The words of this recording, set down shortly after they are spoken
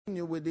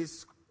continue with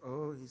this.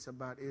 Oh, it's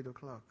about 8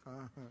 o'clock.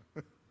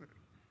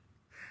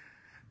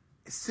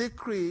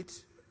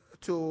 Secret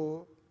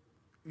to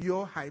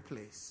your high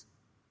place.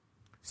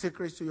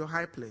 Secrets to your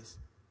high place.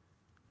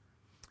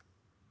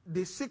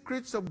 The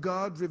secrets of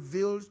God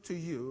revealed to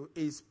you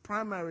is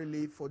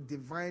primarily for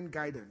divine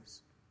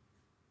guidance.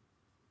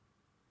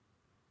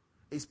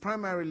 It's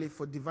primarily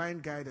for divine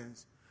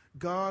guidance.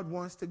 God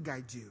wants to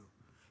guide you.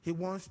 He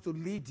wants to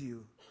lead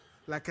you.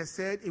 Like I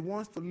said, He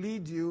wants to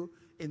lead you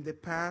in the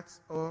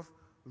paths of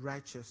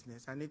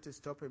righteousness. I need to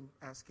stop and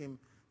ask Him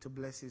to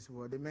bless His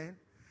word. Amen.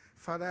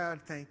 Father, I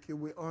thank you.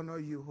 We honor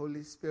you,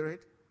 Holy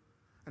Spirit.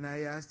 And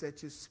I ask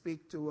that you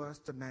speak to us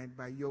tonight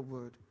by your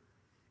word.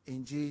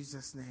 In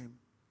Jesus' name,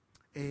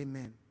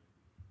 amen.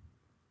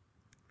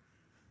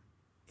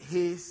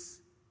 His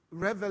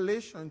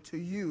revelation to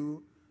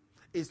you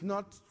is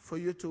not for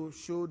you to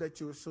show that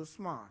you're so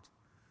smart.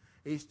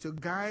 It's to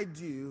guide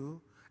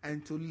you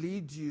and to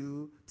lead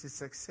you to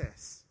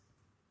success.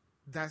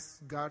 That's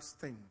God's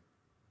thing.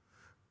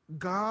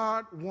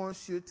 God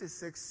wants you to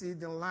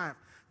succeed in life.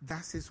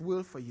 That's His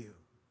will for you.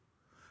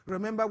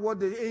 Remember what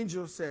the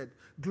angel said.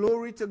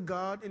 Glory to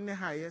God in the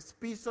highest,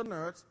 peace on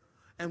earth,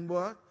 and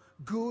what?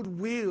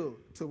 Goodwill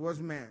towards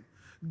man.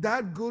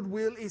 That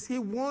goodwill is He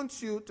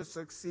wants you to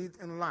succeed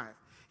in life.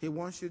 He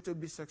wants you to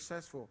be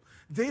successful.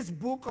 This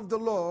book of the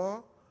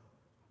law,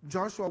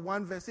 Joshua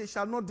 1 verse 8,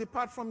 shall not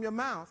depart from your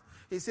mouth.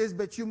 It says,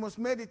 but you must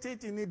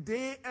meditate in it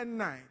day and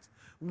night.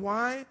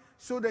 Why?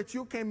 So that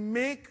you can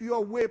make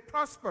your way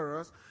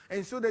prosperous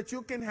and so that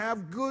you can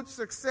have good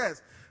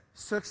success.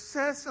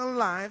 Success in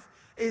life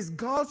is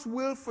God's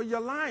will for your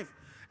life.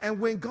 And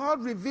when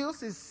God reveals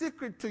His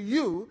secret to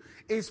you,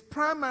 it's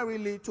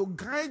primarily to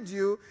guide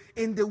you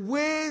in the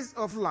ways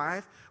of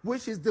life,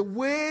 which is the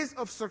ways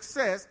of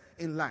success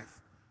in life.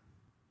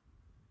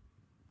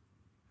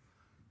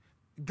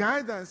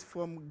 Guidance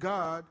from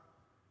God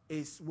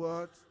is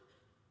what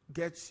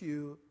gets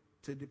you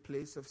to the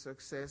place of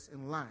success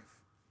in life.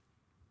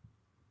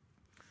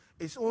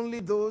 It's only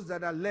those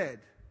that are led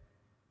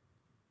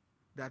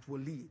that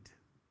will lead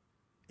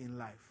in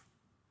life.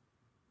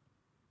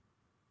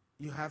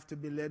 You have to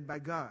be led by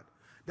God.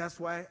 That's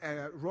why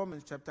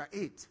Romans chapter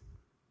 8,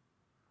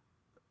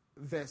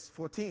 verse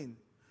 14,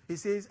 he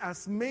says,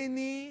 as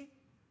many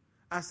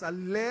as are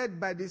led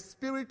by the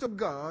Spirit of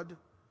God,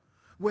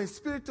 when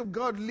Spirit of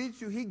God leads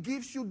you, He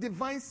gives you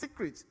divine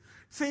secrets,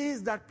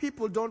 things that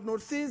people don't know,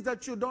 things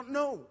that you don't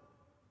know,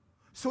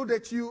 so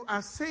that you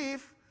are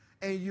safe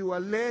and you are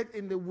led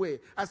in the way.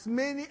 As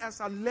many as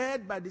are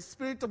led by the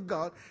Spirit of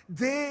God,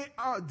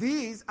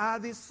 these are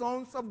the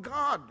sons of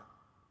God.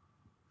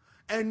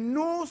 And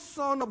no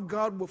son of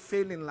God will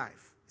fail in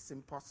life. It's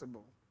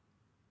impossible.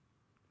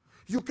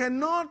 You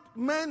cannot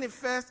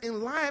manifest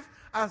in life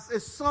as a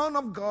son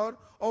of God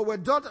or a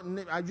daughter.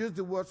 I use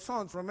the word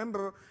sons.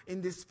 Remember,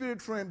 in the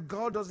spirit realm,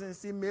 God doesn't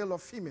see male or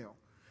female.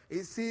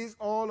 He sees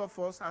all of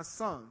us as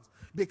sons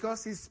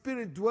because His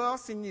Spirit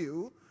dwells in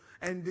you,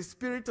 and the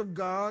Spirit of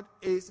God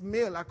is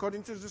male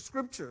according to the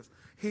scriptures.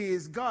 He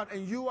is God,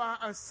 and you are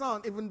a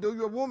son even though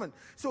you're a woman.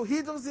 So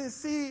He doesn't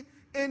see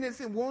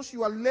anything. Once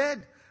you are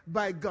led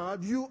by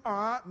God, you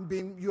have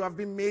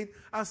been made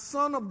a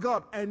son of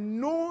God,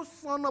 and no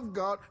son of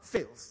God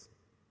fails.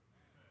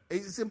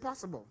 It's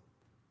impossible.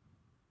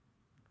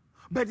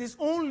 But it's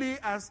only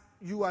as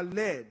you are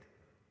led,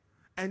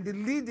 and the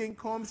leading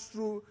comes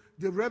through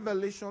the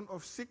revelation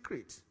of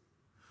secrets.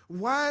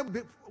 Why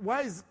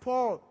is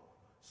Paul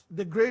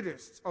the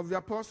greatest of the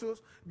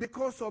apostles?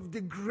 Because of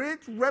the great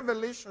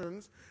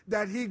revelations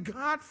that he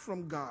got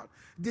from God.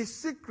 The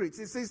secrets.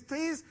 It says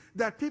things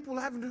that people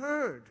haven't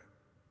heard.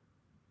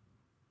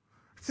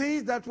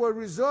 Things that were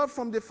reserved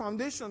from the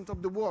foundations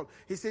of the world.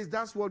 He says,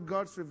 that's what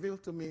God's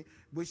revealed to me,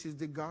 which is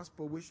the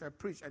gospel which I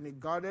preach. And he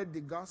guarded the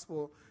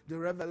gospel, the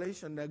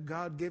revelation that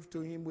God gave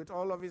to him with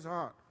all of his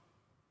heart.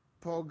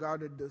 Paul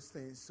guarded those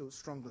things so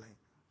strongly.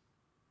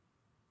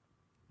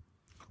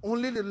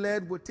 Only the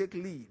led will take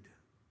lead.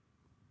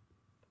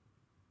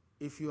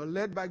 If you are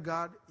led by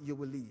God, you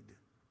will lead.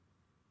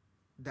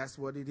 That's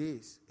what it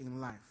is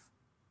in life.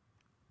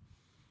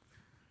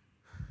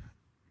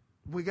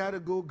 We got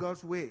to go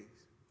God's ways.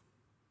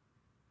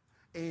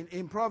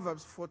 In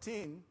Proverbs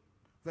 14,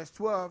 verse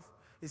 12,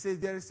 it says,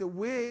 there is a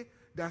way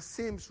that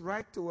seems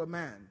right to a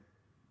man,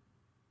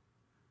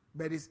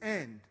 but his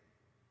end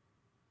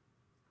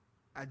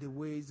are the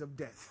ways of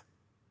death.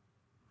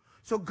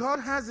 So God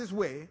has His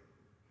way,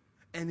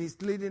 and He's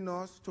leading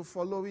us to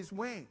follow His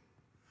way.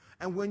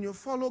 And when you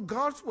follow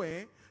God's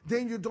way,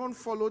 then you don't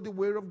follow the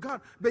way of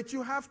God. But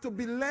you have to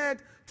be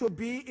led to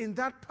be in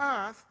that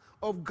path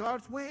of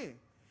God's way.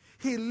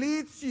 He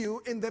leads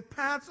you in the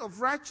paths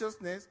of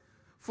righteousness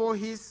for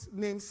His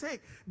name's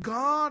sake.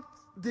 God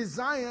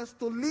desires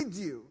to lead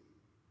you,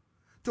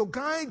 to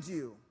guide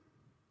you,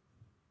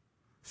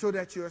 so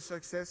that you are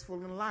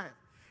successful in life.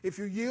 If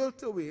you yield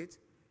to it,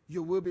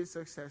 you will be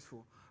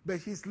successful. But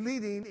His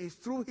leading is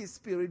through His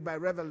Spirit by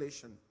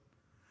revelation.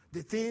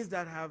 The things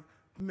that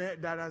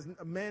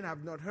men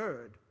have not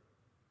heard,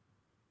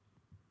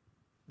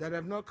 that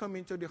have not come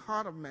into the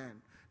heart of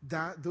man,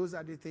 those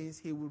are the things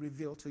he will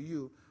reveal to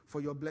you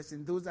for your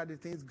blessing. Those are the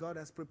things God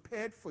has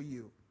prepared for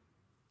you.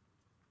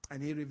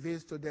 And he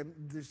reveals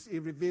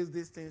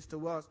these things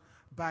to us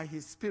by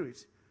his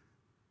Spirit.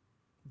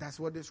 That's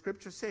what the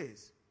scripture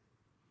says.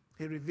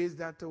 He reveals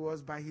that to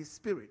us by his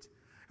Spirit.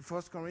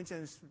 1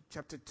 Corinthians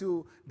chapter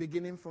 2,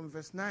 beginning from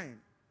verse 9.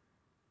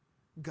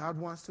 God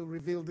wants to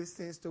reveal these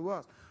things to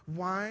us.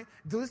 Why?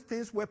 Those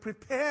things were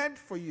prepared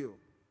for you.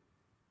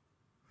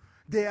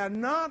 They are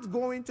not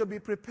going to be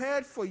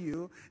prepared for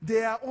you.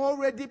 They are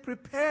already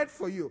prepared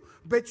for you.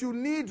 But you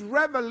need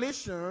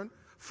revelation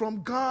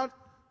from God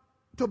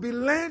to be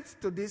led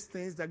to these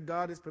things that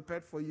God has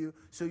prepared for you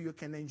so you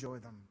can enjoy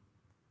them.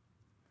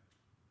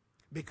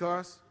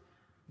 Because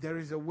there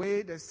is a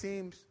way that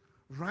seems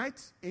right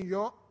in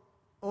your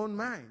own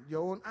mind,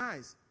 your own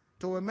eyes,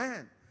 to a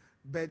man.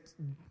 But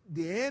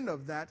the end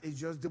of that is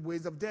just the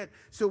ways of death.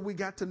 So we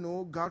got to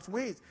know God's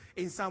ways.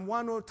 In Psalm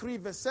 103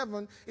 verse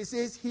 7, it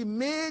says, he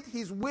made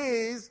his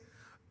ways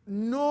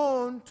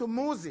known to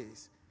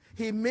Moses.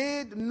 He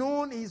made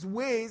known his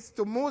ways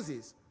to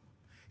Moses.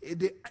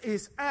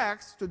 His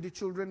acts to the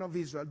children of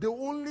Israel. They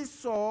only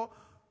saw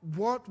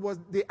what was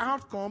the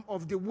outcome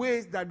of the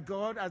ways that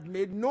God had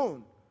made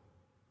known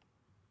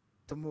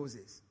to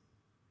Moses.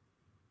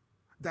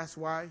 That's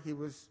why he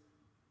was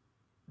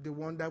the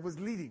one that was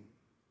leading.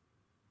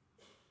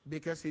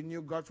 Because he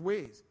knew God's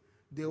ways.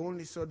 They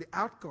only saw the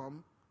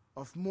outcome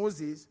of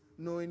Moses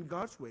knowing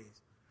God's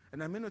ways.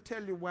 And I'm going to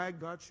tell you why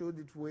God showed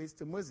his ways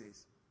to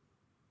Moses.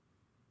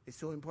 It's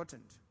so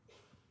important.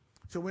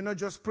 So we're not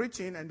just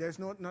preaching and there's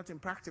nothing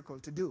practical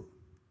to do.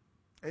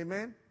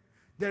 Amen?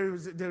 There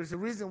is a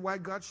reason why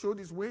God showed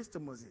his ways to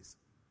Moses.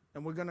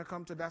 And we're going to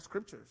come to that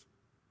scriptures.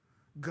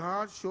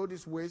 God showed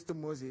his ways to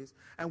Moses.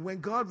 And when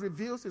God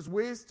reveals his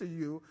ways to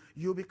you,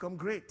 you become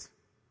great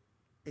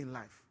in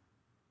life.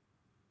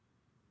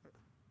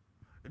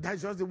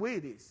 That's just the way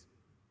it is.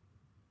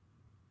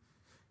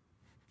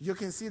 You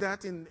can see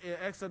that in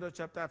Exodus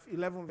chapter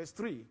 11 verse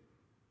 3.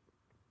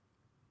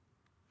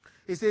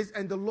 It says,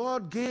 and the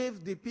Lord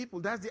gave the people,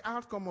 that's the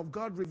outcome of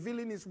God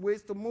revealing his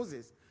ways to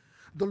Moses.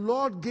 The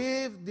Lord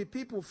gave the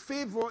people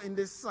favor in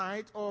the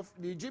sight of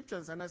the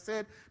Egyptians. And I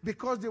said,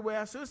 because they were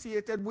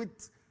associated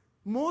with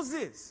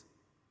Moses.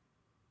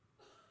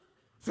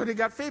 So they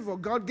got favor.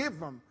 God gave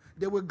them.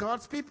 They were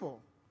God's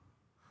people.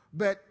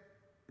 But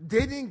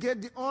they didn't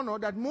get the honor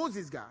that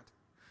Moses got.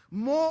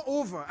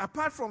 Moreover,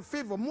 apart from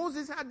favor,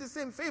 Moses had the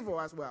same favor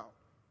as well.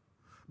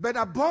 But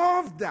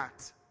above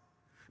that,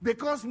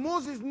 because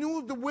Moses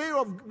knew the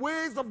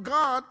ways of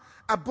God,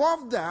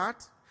 above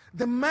that,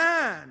 the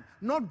man,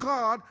 not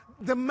God,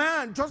 the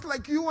man, just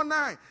like you and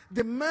I,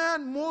 the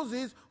man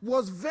Moses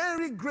was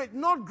very great.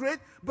 Not great,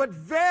 but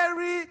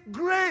very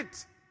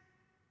great.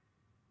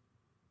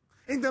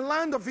 In the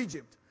land of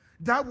Egypt,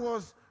 that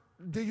was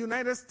the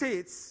United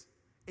States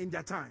in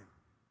that time.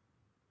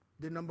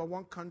 The number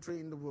one country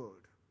in the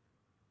world.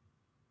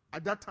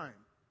 At that time,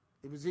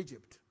 it was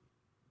Egypt.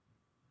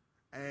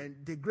 And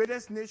the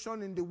greatest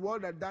nation in the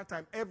world at that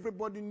time,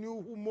 everybody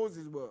knew who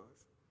Moses was.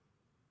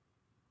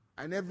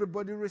 And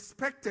everybody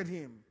respected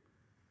him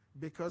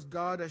because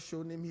God had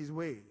shown him his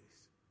ways.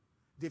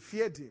 They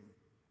feared him.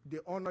 They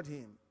honored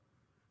him.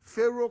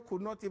 Pharaoh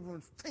could not even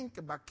think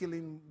about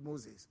killing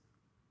Moses.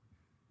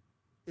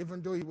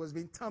 Even though he was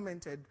being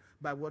tormented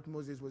by what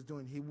Moses was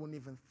doing, he wouldn't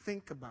even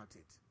think about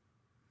it.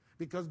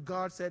 Because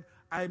God said,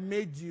 I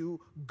made you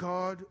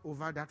God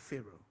over that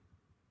Pharaoh.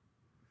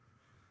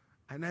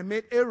 And I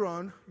made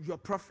Aaron your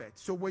prophet.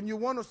 So when you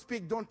want to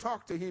speak, don't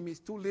talk to him.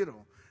 He's too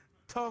little.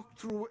 Talk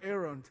through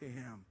Aaron to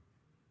him.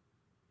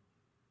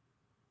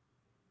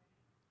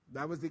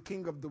 That was the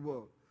king of the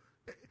world.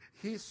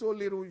 He's so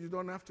little you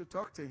don't have to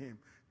talk to him.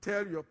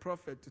 Tell your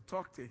prophet to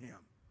talk to him.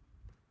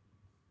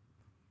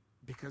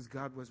 Because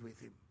God was with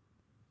him.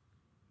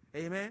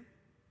 Amen?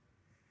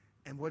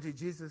 And what did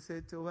Jesus say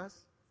to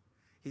us?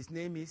 His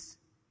name is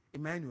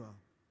Emmanuel.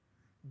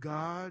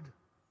 God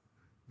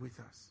with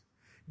us.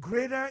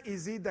 Greater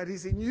is he that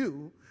is in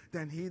you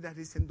than he that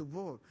is in the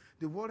world.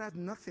 The world has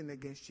nothing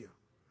against you.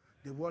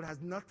 The world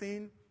has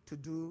nothing to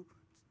do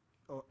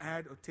or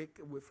add or take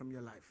away from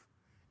your life.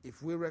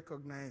 If we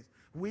recognize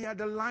we are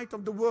the light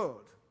of the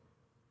world.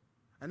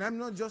 And I'm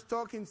not just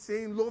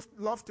saying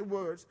lofty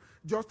words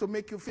just to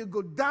make you feel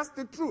good. That's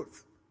the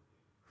truth.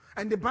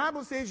 And the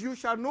Bible says you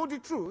shall know the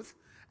truth,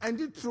 and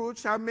the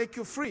truth shall make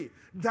you free.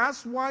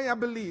 That's why I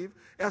believe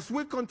as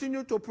we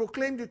continue to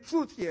proclaim the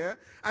truth here,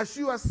 as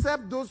you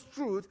accept those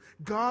truths,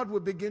 God will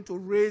begin to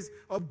raise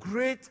up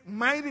great,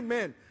 mighty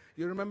men.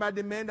 You remember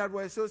the men that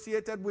were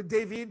associated with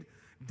David?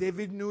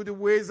 David knew the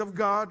ways of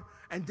God,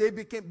 and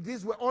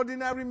these were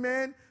ordinary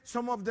men.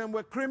 Some of them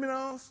were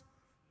criminals.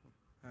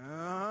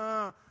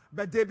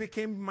 But they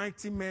became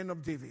mighty men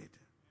of David.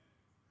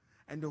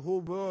 And the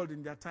whole world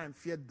in that time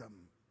feared them.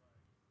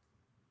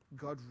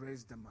 God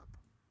raised them up.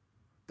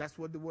 That's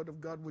what the word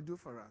of God will do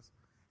for us.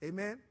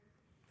 Amen?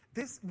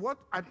 What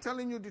I'm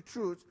telling you the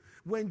truth,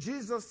 when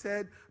Jesus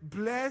said,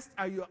 blessed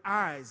are your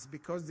eyes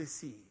because they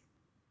see.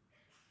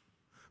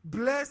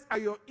 Blessed are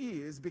your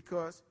ears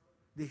because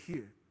they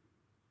hear.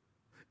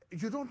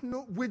 You don't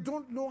know, we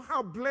don't know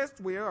how blessed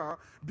we are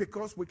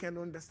because we can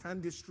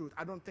understand this truth.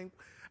 I don't think,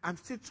 I'm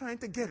still trying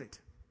to get it.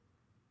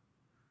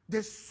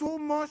 There's so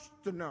much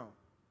to know.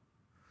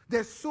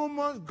 There's so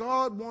much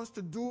God wants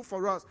to do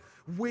for us.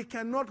 We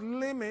cannot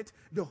limit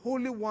the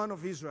Holy One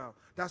of Israel.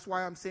 That's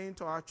why I'm saying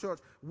to our church,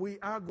 we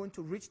are going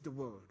to reach the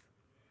world.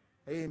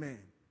 Amen.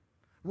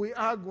 We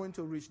are going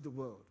to reach the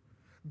world.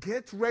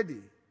 Get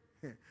ready.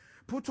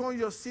 Put on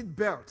your seat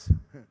belt.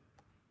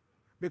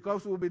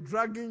 Because we'll be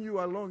dragging you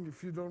along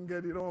if you don't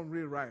get it on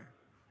real right.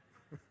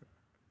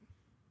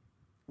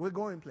 We're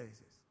going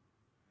places.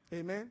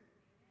 Amen.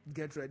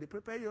 Get ready.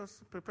 Prepare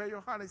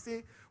your heart. And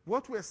see,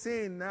 what we're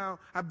saying now,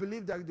 I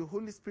believe that the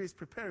Holy Spirit is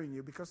preparing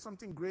you because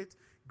something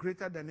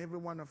greater than every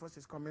one of us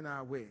is coming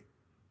our way.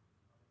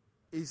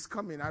 It's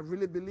coming. I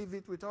really believe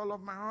it with all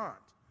of my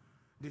heart.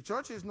 The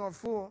church is not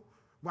full,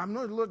 but I'm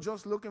not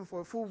just looking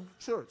for a full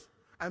church.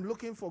 I'm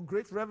looking for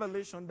great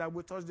revelation that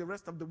will touch the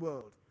rest of the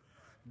world.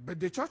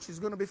 But the church is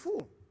going to be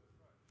full.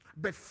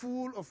 But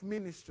full of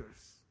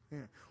ministers. Yeah.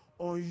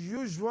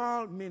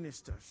 Unusual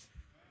ministers.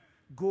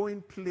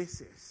 Going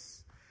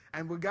places.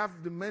 And we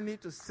got the money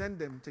to send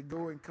them to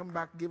go and come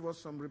back, give us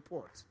some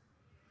reports.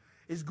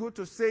 It's good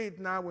to say it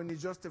now when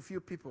it's just a few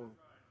people.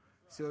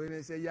 So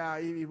they say, yeah,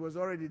 he was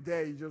already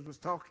there, he just was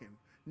talking.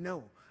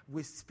 No,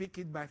 we speak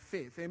it by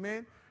faith,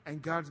 amen?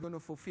 And God's going to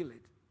fulfill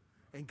it.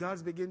 And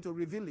God's beginning to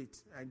reveal it.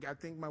 And I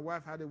think my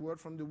wife had a word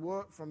from the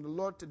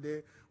Lord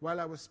today while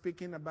I was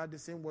speaking about the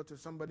same word to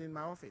somebody in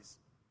my office.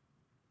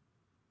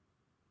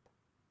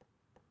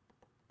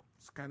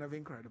 It's kind of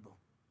incredible.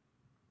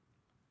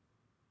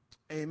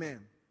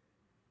 Amen.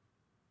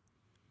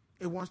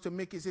 It wants to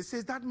make it. It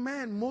says that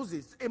man,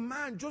 Moses, a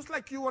man just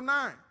like you and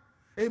I.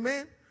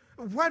 Amen.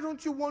 Why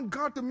don't you want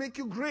God to make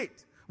you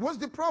great? What's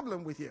the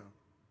problem with you?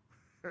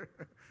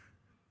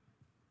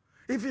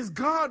 If it's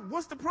God,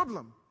 what's the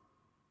problem?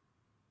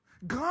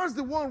 God's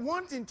the one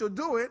wanting to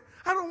do it.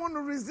 I don't want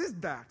to resist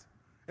that.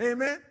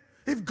 Amen.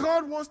 If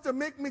God wants to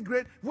make me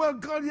great, well,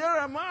 God, here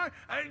am I.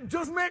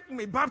 Just make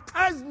me.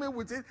 Baptize me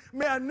with it.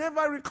 May I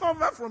never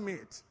recover from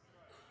it.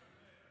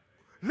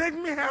 Let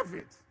me have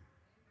it.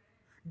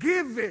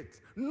 Give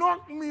it.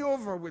 Knock me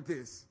over with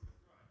this.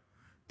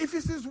 If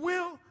it's His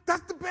will,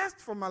 that's the best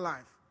for my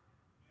life.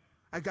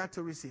 I got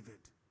to receive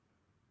it.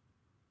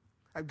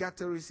 I've got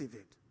to receive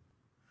it.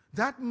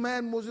 That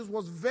man, Moses,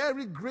 was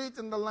very great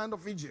in the land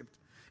of Egypt.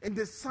 In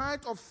the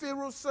sight of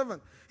Pharaoh's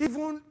servant.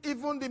 Even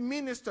the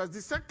ministers,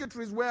 the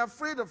secretaries were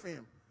afraid of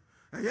him.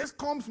 And here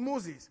comes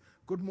Moses.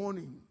 Good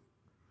morning.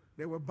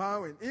 They were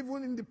bowing.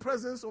 Even in the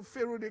presence of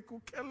Pharaoh, they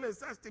could care less.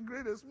 That's the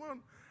greatest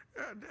one.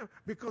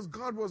 Because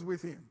God was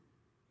with him.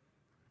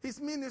 His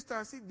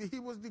ministers, he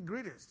was the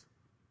greatest.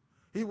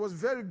 He was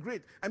very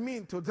great. I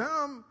mean, to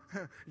them,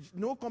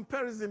 no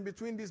comparison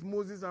between this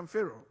Moses and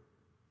Pharaoh.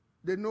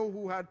 They know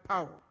who had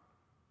power.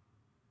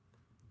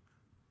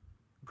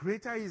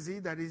 Greater is he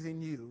that is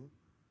in you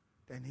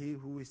than he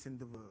who is in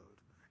the world.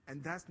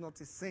 And that's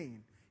not a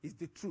saying, it's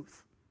the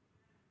truth.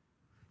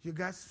 You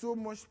got so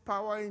much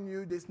power in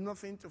you, there's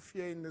nothing to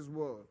fear in this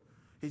world.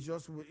 It's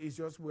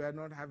just we are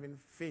not having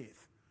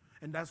faith.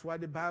 And that's why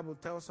the Bible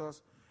tells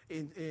us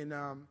in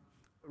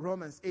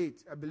Romans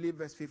 8, I believe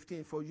verse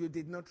 15, for you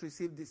did not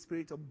receive the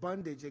spirit of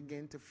bondage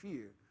again to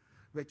fear,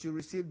 but you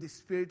received the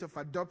spirit of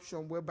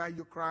adoption whereby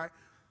you cry,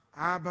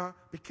 Abba,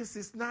 because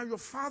it's now your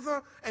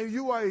father and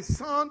you are a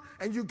son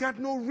and you got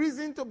no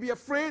reason to be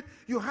afraid.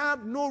 You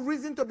have no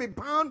reason to be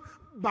bound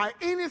by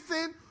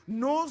anything.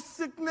 No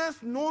sickness,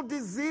 no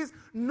disease,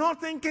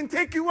 nothing can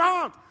take you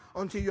out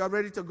until you are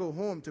ready to go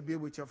home to be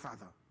with your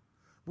father.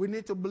 We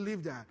need to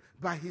believe that.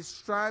 By his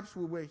stripes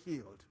we were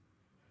healed.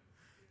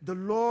 The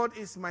Lord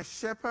is my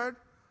shepherd,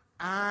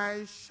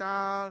 I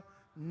shall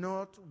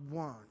not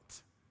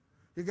want.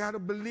 You got to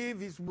believe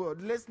his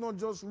word. Let's not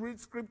just read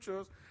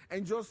scriptures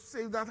and just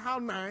say that, how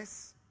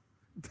nice.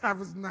 That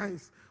was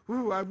nice.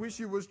 Ooh, I wish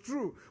it was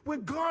true.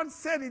 When God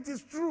said it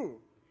is true.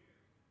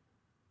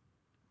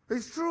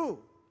 It's true.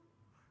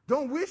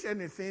 Don't wish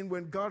anything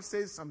when God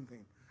says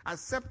something.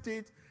 Accept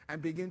it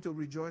and begin to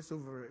rejoice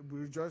over it.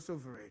 Rejoice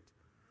over it.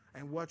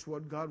 And watch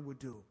what God will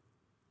do.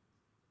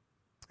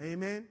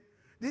 Amen.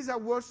 These are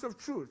words of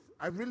truth.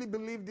 I really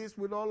believe this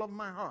with all of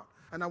my heart.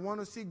 And I want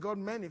to see God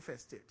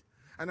manifest it.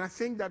 And I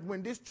think that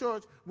when this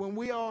church, when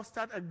we all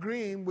start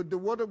agreeing with the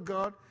word of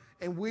God,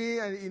 and we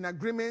are in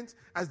agreement,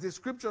 as the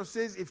scripture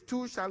says, if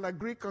two shall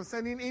agree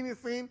concerning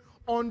anything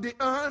on the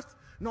earth,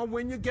 not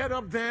when you get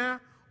up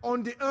there,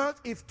 on the earth,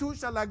 if two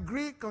shall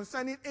agree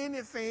concerning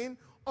anything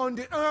on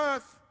the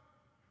earth,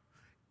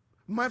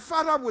 my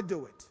Father will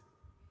do it.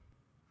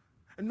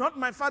 And not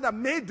my Father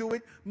may do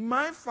it,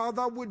 my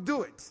Father will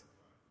do it.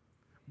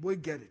 We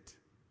get it.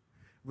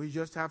 We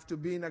just have to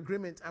be in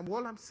agreement. And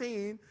what I'm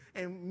saying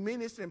and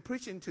ministering and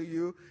preaching to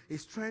you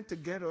is trying to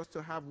get us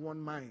to have one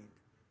mind.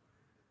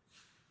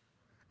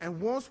 And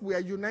once we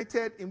are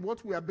united in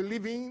what we are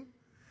believing,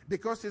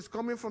 because it's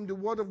coming from the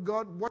Word of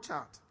God, watch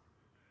out.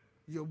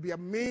 You'll be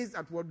amazed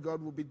at what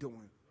God will be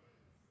doing.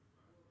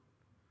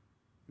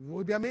 You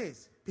will be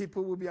amazed.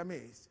 People will be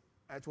amazed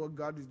at what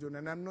God is doing.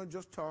 And I'm not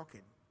just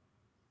talking.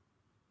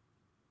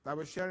 I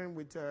was sharing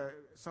with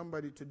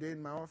somebody today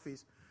in my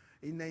office.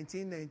 In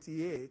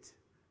 1998,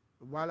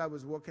 while I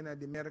was working at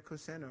the medical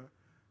center,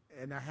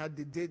 and I had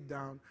the date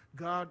down,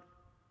 God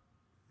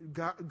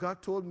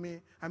told me,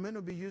 I'm going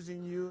to be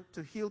using you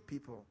to heal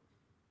people.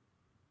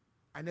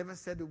 I never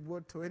said a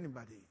word to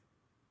anybody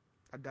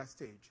at that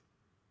stage.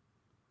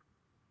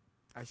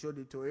 I showed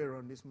it to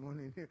Aaron this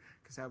morning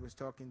because I was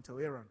talking to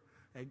Aaron.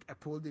 I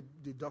pulled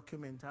the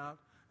document out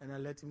and I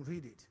let him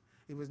read it.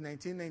 It was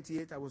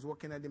 1998. I was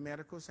working at the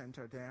medical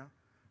center there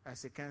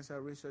as a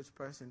cancer research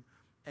person.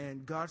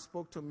 And God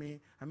spoke to me,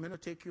 I'm going to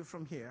take you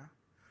from here.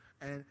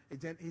 And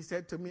then he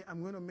said to me,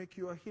 I'm going to make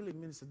you a healing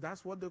minister.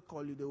 That's what they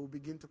call you. They will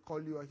begin to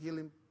call you a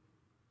healing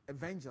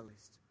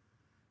evangelist.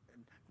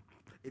 And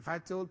if I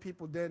told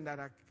people then that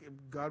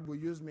God will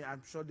use me,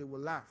 I'm sure they will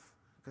laugh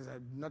because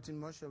nothing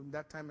much of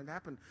that time had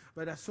happened.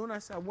 But as soon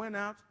as I went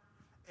out,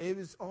 it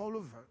was all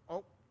over.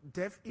 All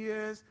deaf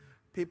ears,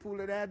 people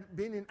that had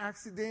been in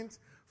accidents.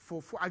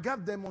 I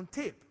got them on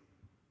tape.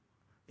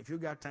 If you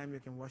got time, you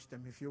can watch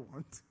them if you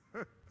want.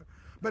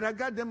 But I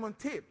got them on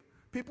tape.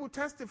 People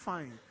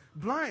testifying,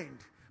 blind,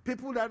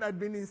 people that had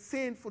been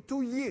insane for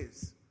 2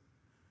 years,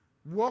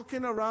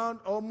 walking around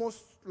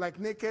almost like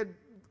naked,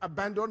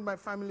 abandoned my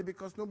family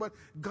because nobody,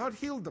 God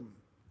healed them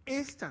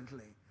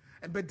instantly.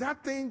 But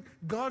that thing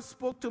God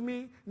spoke to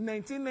me in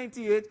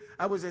 1998,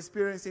 I was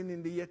experiencing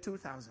in the year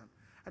 2000.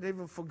 I'd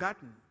even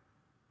forgotten.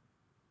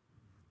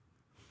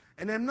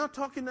 And I'm not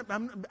talking,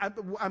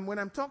 when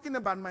I'm talking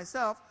about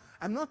myself,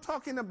 I'm not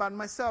talking about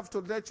myself to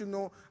let you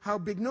know how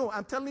big. No,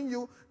 I'm telling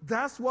you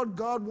that's what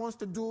God wants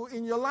to do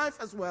in your life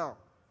as well.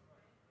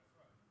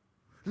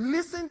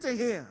 Listen to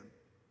him.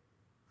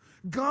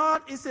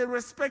 God is a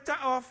respecter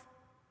of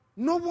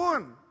no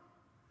one.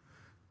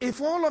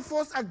 If all of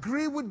us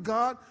agree with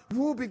God,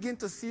 we'll begin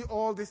to see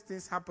all these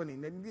things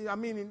happening. I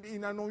mean,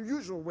 in an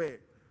unusual way.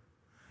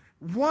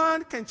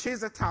 1 can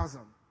chase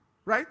 1,000,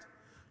 right?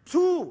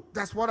 2,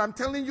 that's what I'm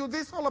telling you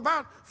this all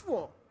about.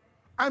 4,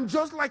 I'm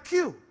just like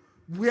you.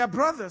 We are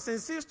brothers and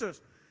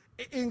sisters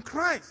in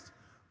Christ.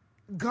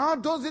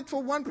 God does it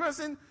for one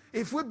person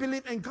if we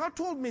believe. And God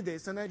told me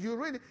this, and as you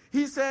read it,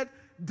 he said,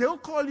 they'll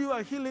call you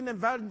a healing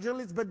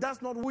evangelist, but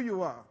that's not who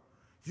you are.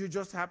 You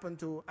just happen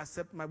to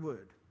accept my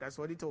word. That's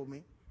what he told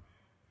me.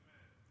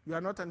 You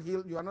are not a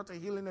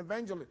healing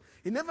evangelist.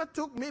 It never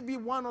took maybe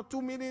 1 or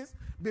 2 meetings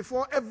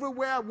before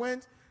everywhere I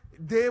went,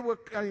 they were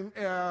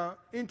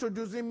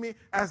introducing me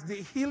as the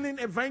healing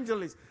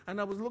evangelist. And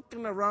I was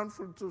looking around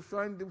to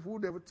find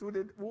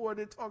who are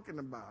they talking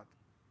about.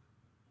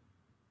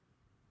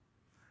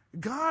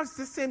 God's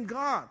the same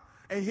God,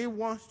 and he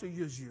wants to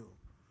use you.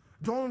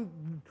 Don't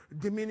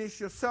diminish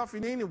yourself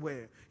in any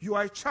way. You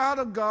are a child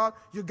of God.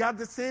 You got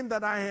the same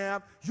that I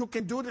have. You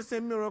can do the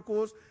same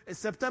miracles. And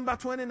September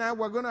 29,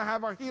 we're going to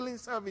have a healing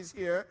service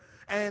here.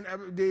 And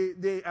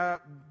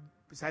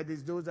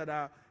besides those that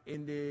are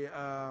in the,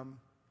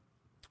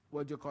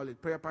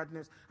 prayer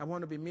partners, I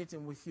want to be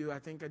meeting with you, I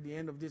think, at the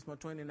end of this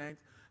month, 29th,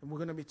 and we're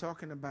going to be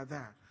talking about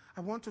that.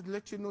 I want to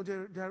let you know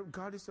that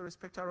God is a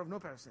respecter of no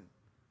person.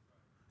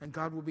 And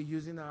God will be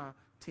using our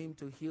team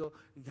to heal,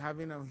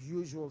 having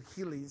unusual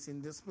healings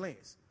in this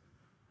place.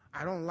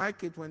 I don't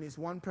like it when it's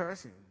one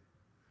person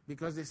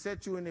because they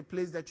set you in a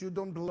place that you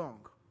don't belong.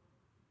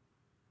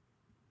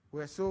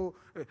 We're so,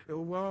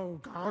 well,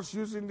 God's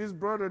using this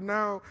brother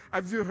now.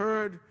 Have you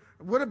heard?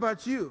 What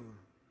about you?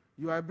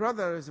 You are a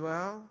brother as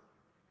well.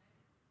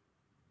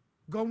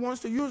 God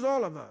wants to use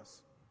all of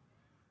us.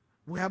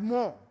 We have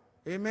more.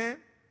 Amen?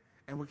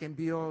 And we can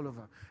be all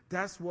over.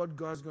 That's what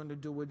God's going to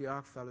do with the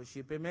Ark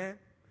Fellowship. Amen?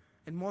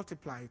 And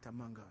multiply it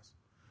among us.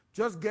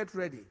 Just get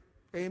ready.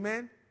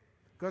 Amen?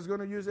 God's going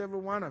to use every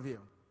one of you.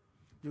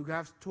 You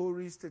have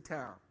stories to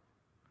tell.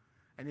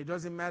 And it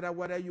doesn't matter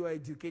whether you are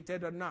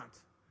educated or not.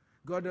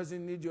 God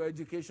doesn't need your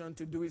education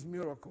to do his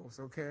miracles,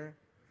 okay?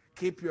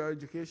 Keep your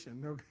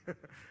education, okay?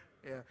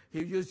 Yeah,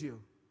 he'll use you.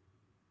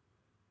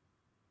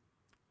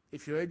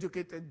 If you're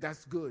educated,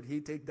 that's good.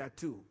 He'll take that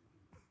too.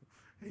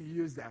 He'll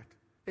use that.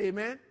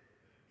 Amen?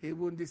 He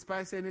won't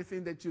despise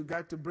anything that you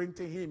got to bring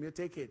to him. You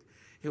take it.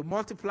 He'll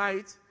multiply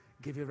it,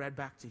 give it right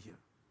back to you.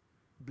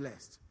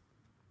 Blessed.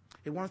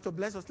 He wants to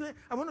bless us.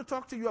 I want to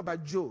talk to you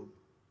about Job.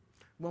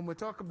 When we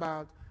talk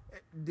about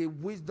the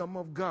wisdom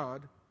of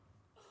God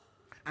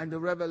and the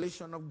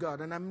revelation of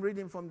God. And I'm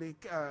reading from the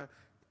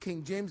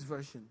King James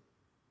Version.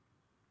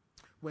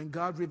 When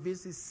God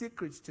reveals his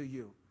secrets to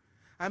you.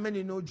 How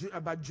many know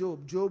about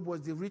Job? Job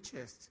was the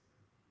richest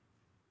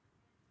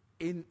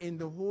in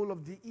the whole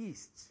of the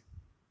East.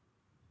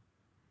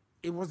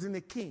 He wasn't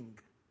a king,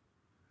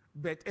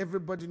 but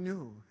everybody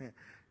knew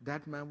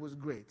that man was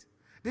great.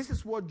 This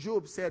is what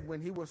Job said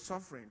when he was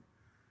suffering.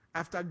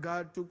 After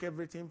God took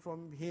everything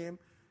from him,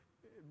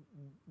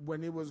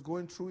 when he was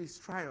going through his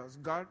trials,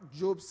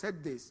 Job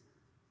said this,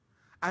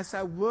 as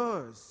I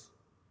was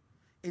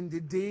in the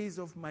days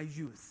of my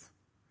youth.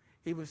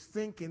 He was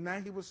thinking, now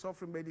he was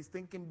suffering, but he's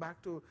thinking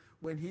back to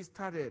when he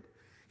started.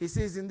 He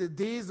says, in the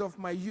days of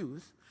my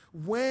youth,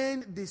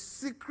 when the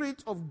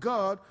secret of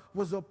God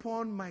was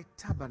upon my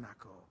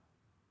tabernacle.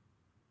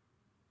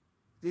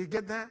 Do you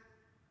get that?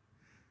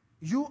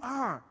 You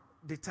are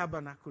the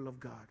tabernacle of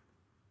God.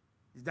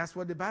 That's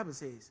what the Bible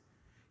says.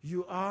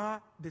 You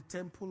are the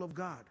temple of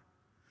God.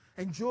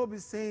 And Job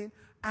is saying,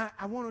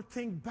 I want to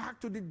think back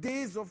to the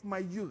days of my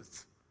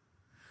youth,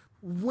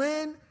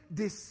 when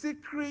the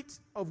secret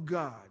of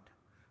God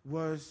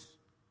was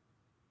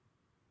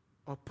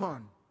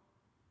upon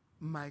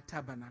my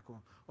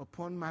tabernacle,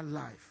 upon my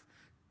life.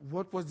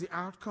 What was the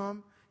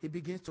outcome? He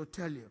begins to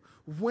tell you.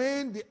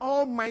 When the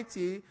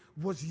Almighty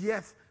was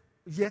yet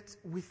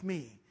with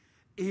me,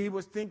 he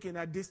was thinking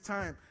at this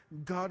time,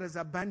 God has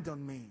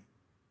abandoned me.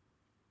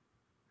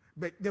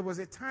 But there was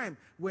a time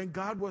when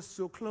God was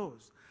so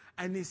close,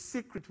 and his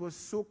secret was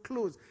so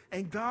close,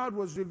 and God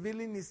was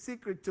revealing his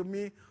secret to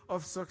me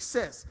of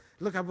success.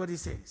 Look at what he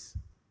says.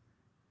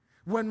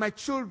 When my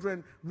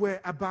children were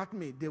about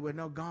me, they were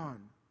not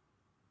gone.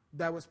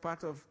 That was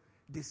part of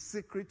the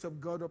secret of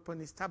God upon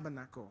his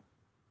tabernacle.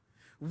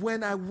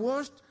 When I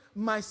washed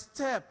my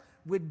step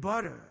with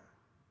butter,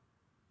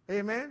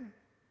 amen?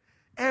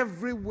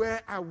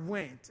 Everywhere I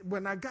went,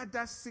 when I got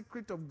that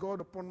secret of God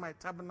upon my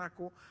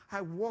tabernacle,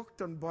 I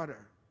walked on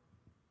butter.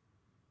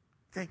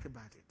 Think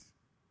about it.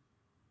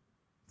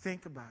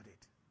 Think about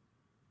it.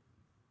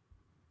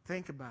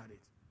 Think about it.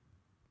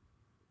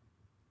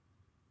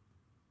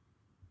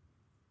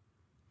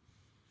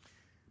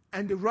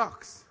 And the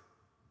rocks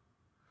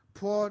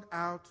poured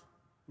out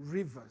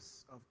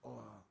rivers of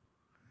oil.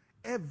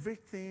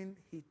 Everything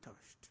he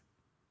touched.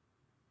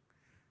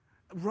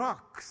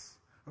 Rocks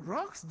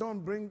don't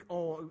bring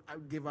oil,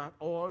 give out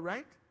oil,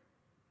 right?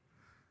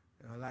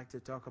 I like to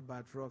talk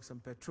about rocks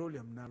and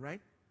petroleum now,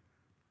 right?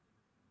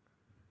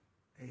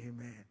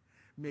 Amen.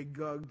 May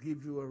God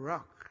give you a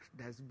rock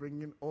that's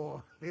bringing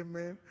oil.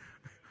 Amen.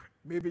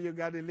 Maybe you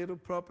got a little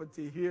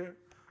property here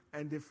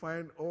and they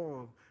find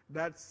oil.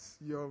 That's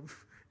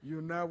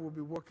you now will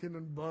be working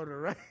on butter,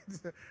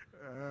 right?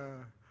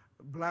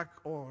 Black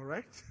oil,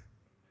 right?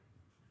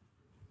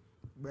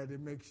 But it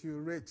makes you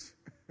rich.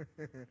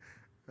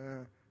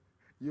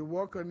 You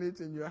walk on it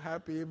and you're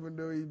happy even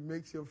though it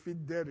makes your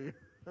feet dirty.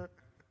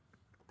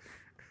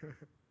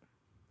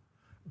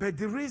 But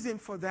the reason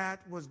for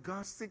that was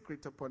God's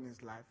secret upon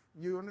his life.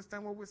 You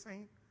understand what we're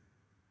saying?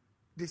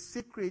 The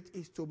secret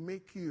is to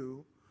make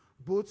you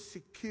both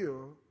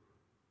secure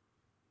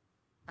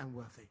and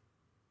wealthy.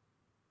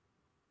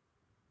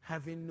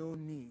 Having no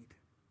need.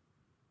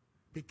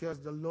 Because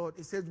the Lord,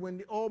 it says, when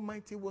the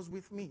Almighty was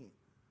with me,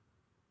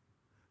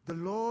 the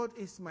Lord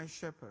is my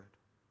shepherd.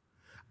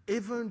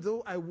 Even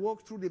though I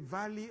walk through the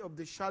valley of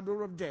the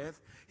shadow of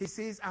death, he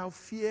says, I'll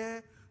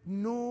fear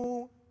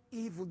no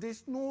evil.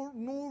 There's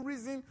no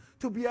reason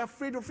to be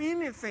afraid of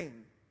anything.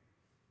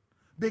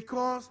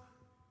 Because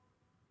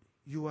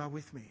you are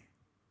with me.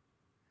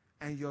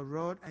 And your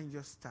rod and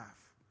your staff,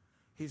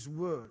 his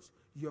words,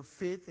 your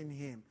faith in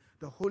him,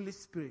 the Holy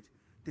Spirit,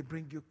 they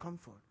bring you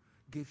comfort.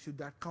 Gives you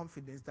that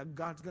confidence that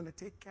God's going to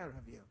take care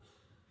of you.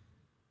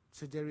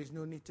 So there is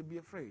no need to be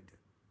afraid.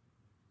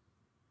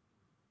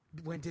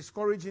 When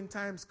discouraging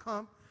times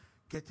come,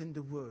 get in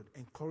the Word.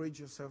 Encourage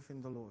yourself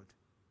in the Lord.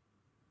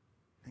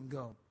 And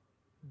go.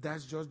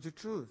 That's just the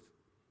truth.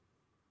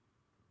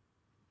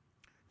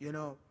 You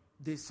know,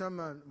 the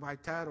sermon by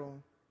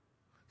title,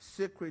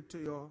 Secret to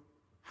Your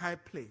High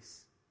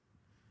Place.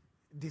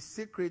 The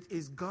secret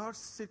is God's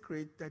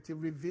secret that he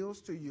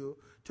reveals to you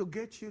to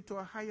get you to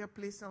a higher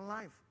place in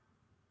life.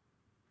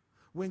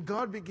 When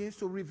God begins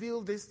to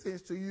reveal these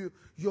things to you,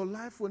 your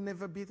life will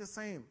never be the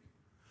same.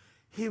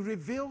 He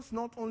reveals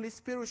not only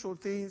spiritual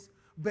things,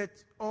 but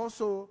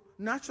also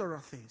natural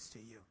things to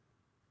you.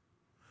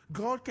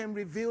 God can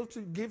reveal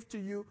to give to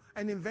you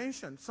an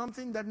invention,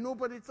 something that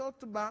nobody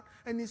thought about,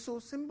 and it's so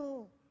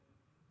simple.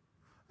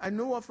 I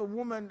know of a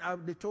woman,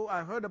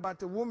 I heard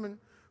about a woman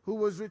who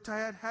was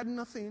retired, had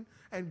nothing,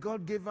 and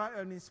God gave her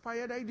an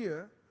inspired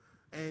idea,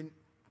 and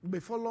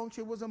before long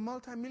she was a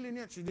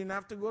multimillionaire. She didn't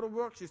have to go to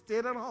work. She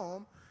stayed at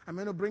home. I'm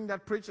going to bring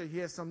that preacher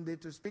here someday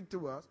to speak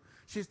to us.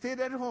 She stayed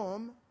at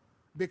home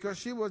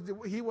because he was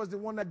the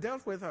one that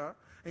dealt with her,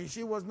 and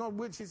she was not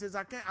with. She says,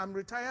 I'm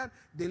retired.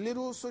 The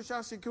little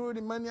social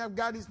security money I've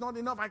got is not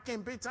enough. I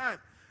can't pay tithe.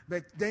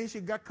 But then she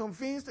got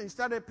convinced and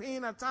started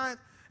paying her tithe,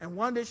 and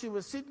one day she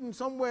was sitting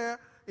somewhere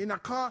in a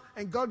car,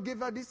 and God gave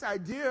her this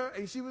idea,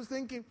 and she was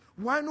thinking,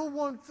 why no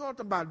one thought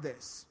about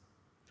this?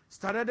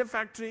 Started a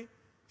factory,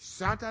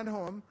 sat at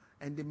home,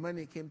 and the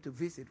money came to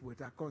visit with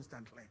her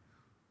constantly.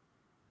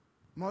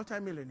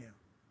 Multi-millionaire.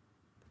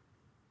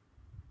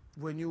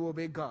 When you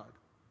obey God.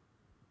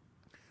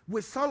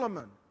 With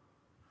Solomon,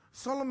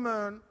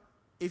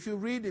 if you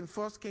read in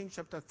 1 Kings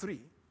chapter 3,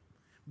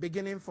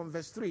 beginning from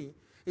verse 3,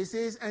 it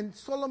says, and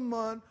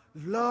Solomon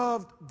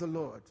loved the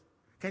Lord.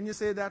 Can you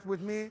say that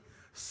with me?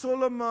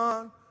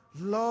 Solomon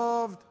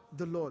loved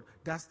the Lord.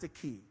 That's the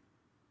key.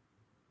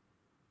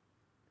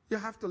 You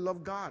have to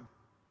love God.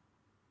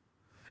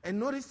 And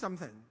notice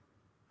something.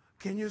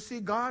 Can you see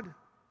God?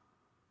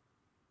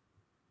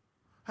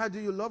 How do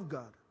you love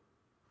God?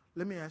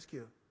 Let me ask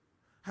you.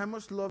 How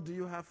much love do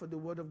you have for the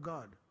Word of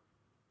God?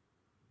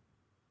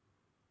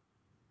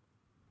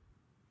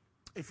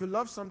 If you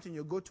love something,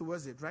 you go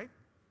towards it, right?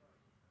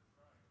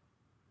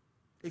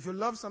 If you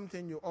love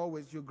something,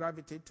 you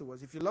gravitate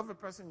towards. If you love a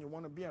person, you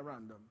want to be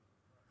around them.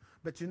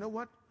 But you know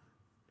what?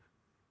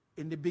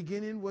 In the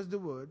beginning was the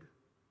Word,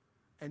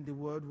 and the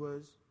Word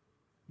was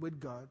with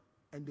God,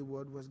 and the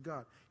Word was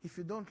God. If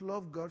you don't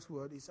love God's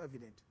Word, it's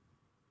evident.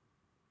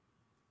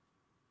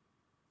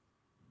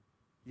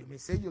 You may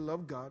say you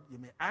love God, you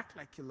may act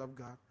like you love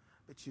God,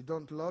 but you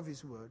don't love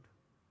His Word,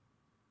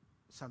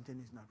 something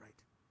is not right.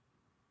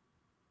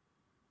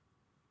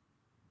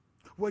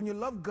 When you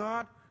love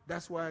God,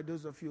 that's why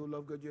those of you who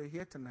love God, you're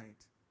here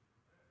tonight.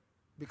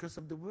 Because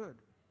of the Word.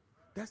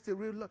 That's the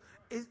real love.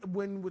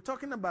 When we're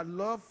talking about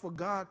love for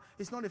God,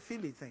 it's not a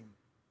feeling thing.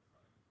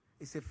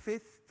 It's a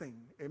faith thing.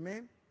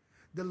 Amen?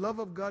 The love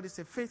of God is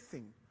a faith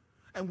thing.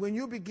 And when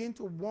you begin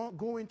to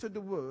go into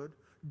the Word,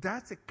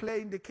 that's a clear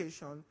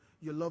indication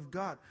you love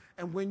God.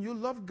 And when you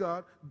love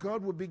God,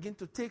 God will begin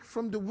to take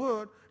from the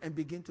Word and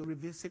begin to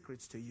reveal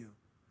secrets to you.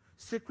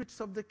 Secrets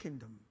of the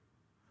kingdom.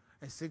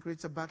 And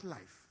secrets about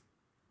life.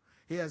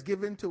 He has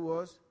given to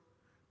us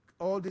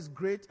all these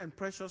great and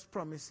precious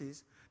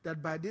promises,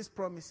 that by these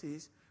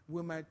promises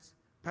we might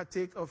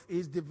partake of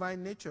His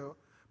divine nature.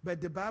 But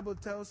the Bible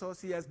tells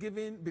us He has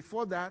given,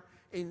 before that,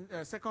 in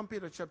 2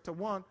 Peter chapter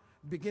 1,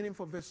 beginning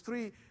from verse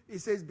 3, it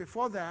says,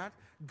 before that,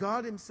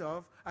 God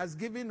Himself has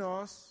given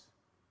us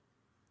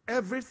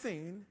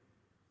everything,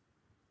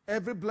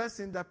 every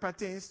blessing that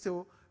pertains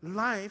to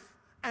life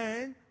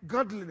and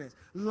godliness.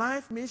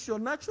 Life means your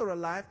natural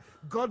life.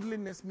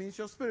 Godliness means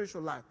your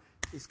spiritual life.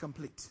 It's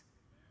complete.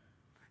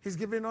 He's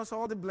given us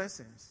all the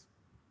blessings,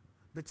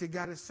 but you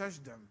got to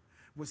search them.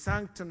 We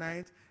sang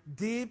tonight,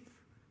 deep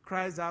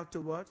cries out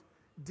to what?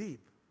 Deep.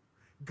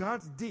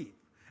 God's deep.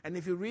 And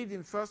if you read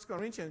in 1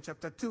 Corinthians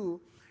chapter 2,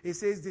 it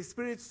says the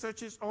Spirit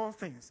searches all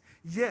things.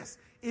 Yes,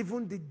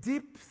 even the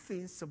deep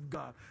things of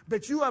God.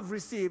 But you have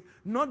received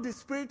not the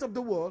spirit of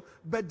the world,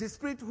 but the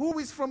Spirit who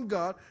is from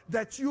God,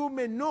 that you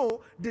may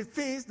know the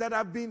things that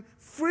have been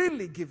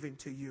freely given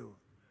to you.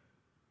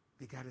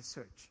 You got to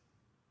search.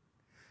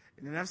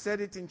 And I've said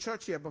it in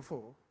church here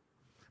before.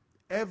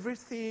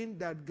 Everything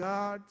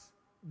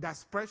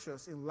that's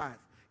precious in life,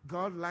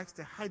 God likes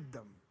to hide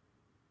them.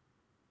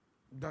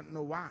 Don't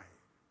know why.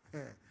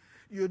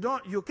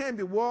 You can't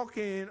be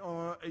walking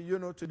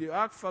to the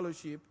Ark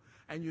Fellowship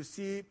and you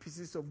see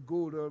pieces of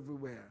gold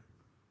everywhere.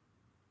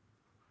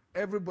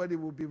 Everybody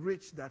will be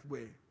rich that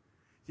way.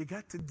 You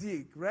got to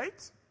dig,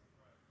 right?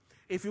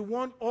 If you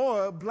want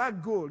oil,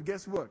 black gold,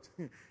 guess what?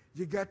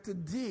 You got to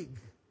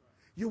dig.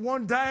 You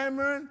want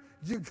diamond,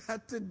 you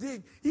got to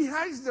dig. He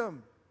hides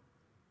them.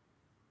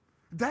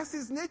 That's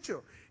His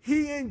nature.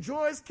 He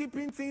enjoys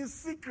keeping things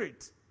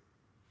secret.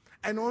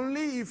 And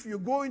only if you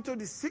go into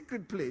the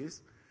secret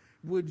place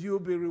would you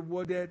be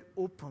rewarded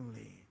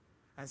openly.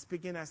 And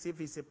speaking as if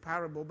it's a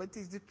parable, but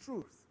it's the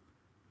truth.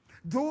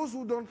 Those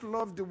who don't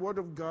love the Word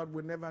of God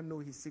will never know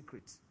His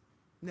secrets.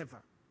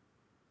 Never.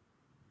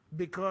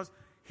 Because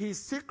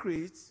His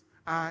secrets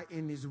are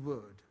in His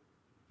Word.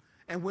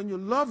 And when you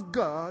love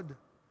God,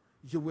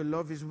 you will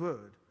love His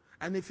Word.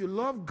 And if you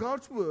love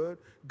God's Word,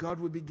 God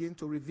will begin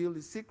to reveal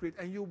His secret,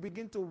 and you'll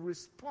begin to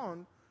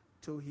respond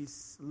to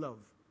His love.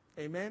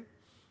 Amen?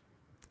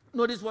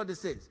 Notice what it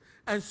says.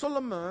 And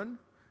Solomon,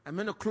 I'm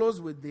going to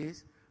close with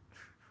this.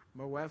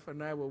 My wife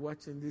and I were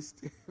watching this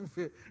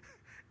thing.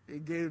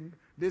 Again,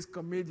 this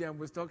comedian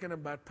was talking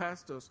about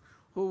pastors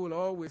who will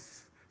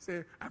always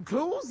say, I'm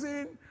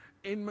closing,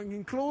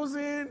 in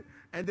closing,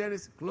 and then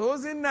it's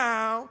closing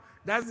now.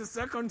 That's the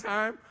second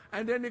time.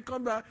 And then they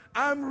come back,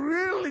 I'm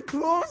really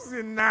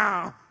closing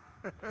now.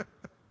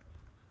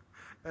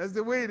 That's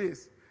the way it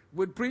is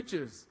with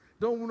preachers.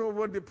 Don't know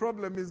what the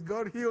problem is.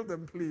 God heal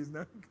them, please.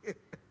 No?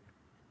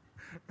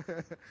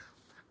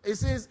 It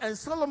says, and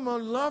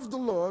Solomon loved the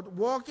Lord,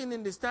 walking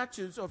in the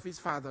statutes of his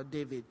father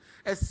David,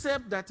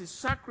 except that he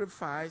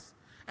sacrificed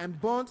and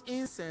burnt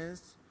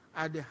incense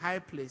at the high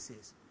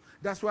places.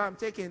 That's why I'm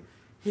taking,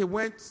 he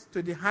went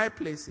to the high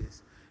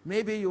places.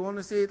 Maybe you want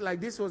to say it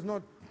like this was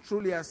not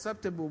truly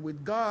acceptable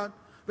with God,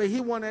 but he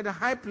wanted a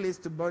high place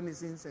to burn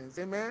his incense.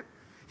 Amen?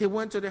 He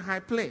went to the high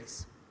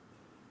place.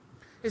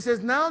 It says,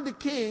 now the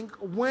king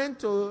went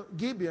to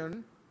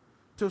Gibeon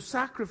to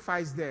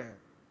sacrifice there,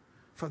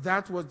 for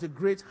that was the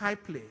great high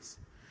place.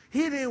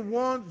 He didn't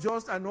want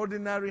just an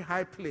ordinary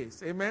high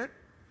place. Amen?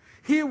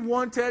 He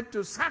wanted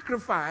to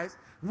sacrifice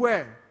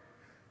where?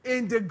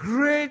 In the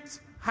great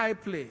high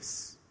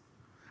place.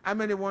 How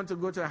many want to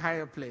go to a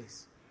higher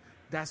place?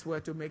 That's where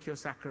to make your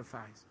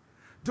sacrifice.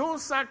 Don't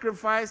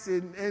sacrifice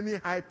in any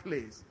high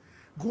place.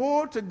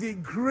 Go to the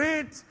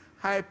great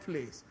high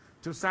place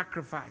to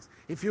sacrifice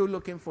if you're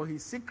looking for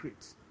his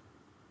secrets.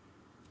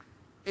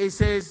 It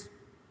says,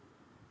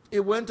 he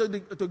went to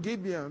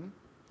Gibeon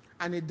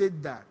and he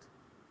did that.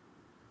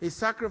 He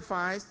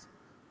sacrificed.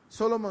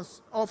 Solomon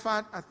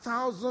offered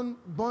 1,000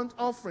 burnt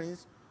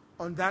offerings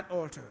on that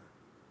altar.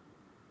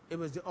 It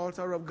was the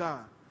altar of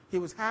God. He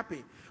was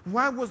happy.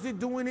 Why was he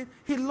doing it?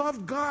 He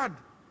loved God.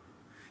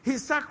 He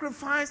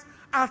sacrificed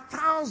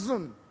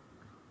 1,000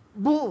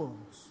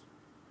 bulls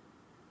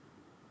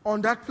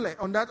on that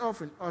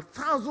offering,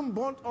 1,000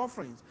 burnt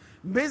offerings.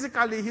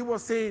 Basically, he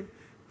was saying,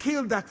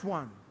 kill that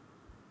one.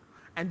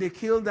 And they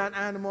killed that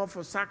animal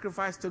for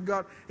sacrifice to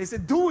God. He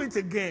said, do it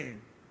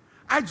again.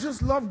 I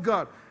just love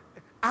God.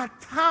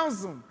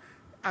 1,000.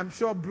 I'm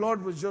sure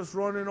blood was just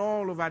running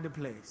all over the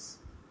place.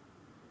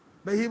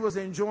 But he was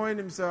enjoying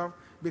himself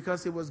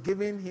because he was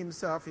giving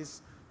himself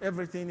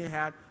everything he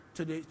had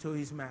to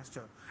his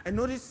master. And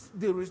notice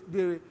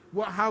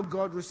how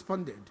God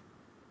responded.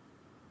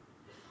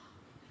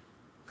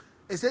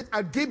 It said,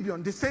 at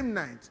Gibeon, the same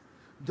night,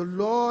 the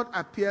Lord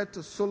appeared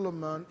to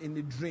Solomon in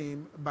a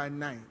dream by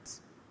night.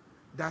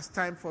 That's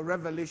time for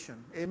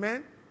revelation.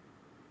 Amen?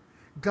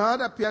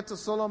 God appeared to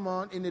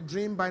Solomon in a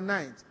dream by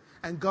night.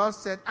 And God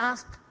said,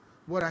 ask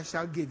what I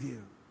shall give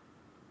you.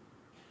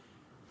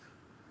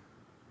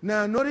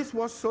 Now, notice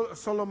what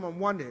Solomon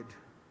wanted.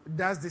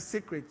 That's the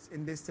secret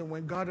in this thing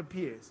when God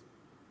appears.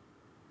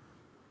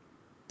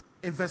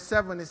 In verse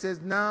 7, it says,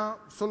 now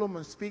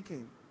Solomon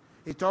speaking.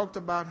 He talked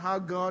about how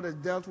God has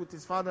dealt with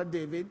his father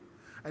David.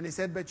 And he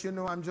said, but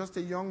I'm just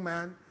a young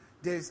man.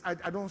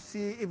 I don't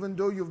see, even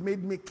though you've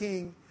made me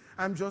king,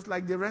 I'm just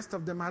like the rest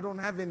of them. I don't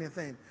have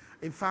anything.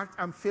 In fact,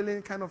 I'm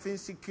feeling kind of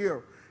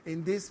insecure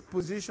in this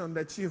position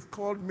that you've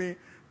called me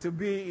to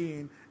be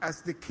in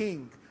as the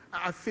king.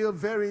 I feel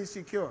very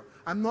insecure.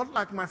 I'm not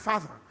like my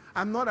father.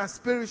 I'm not as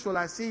spiritual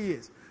as he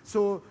is.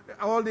 So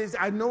all this,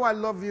 I know I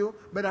love you,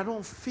 but I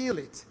don't feel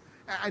it.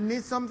 I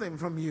need something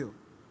from you.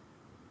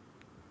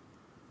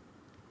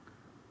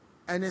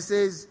 And it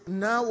says,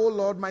 now, O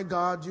Lord my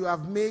God, you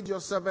have made your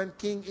servant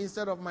king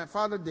instead of my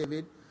father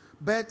David,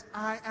 but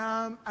I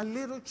am a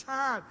little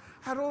child.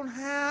 I don't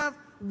have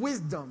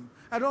wisdom.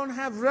 I don't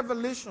have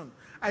revelation.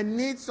 I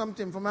need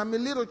something from him. I'm a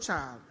little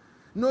child.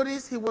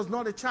 Notice he was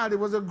not a child. He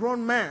was a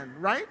grown man,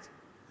 right?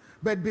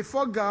 But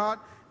before God,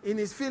 in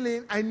his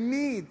feeling, I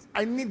need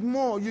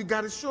more. You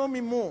got to show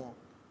me more.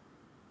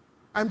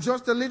 I'm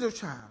just a little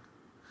child.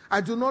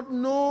 I do not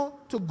know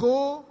to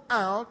go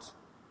out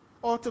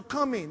or to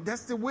come in.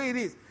 That's the way it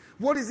is.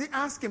 What is he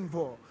asking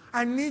for?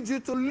 I need you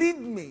to lead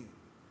me.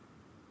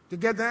 You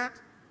get that?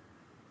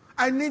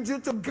 I need you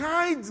to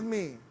guide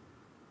me.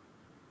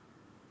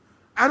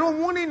 I don't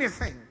want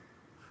anything.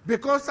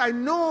 Because I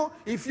know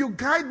if you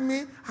guide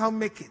me, I'll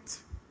make it.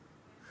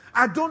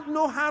 I don't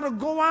know how to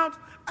go out.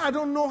 I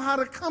don't know how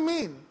to come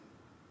in.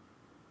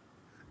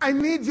 I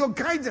need your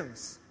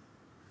guidance.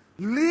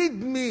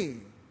 Lead me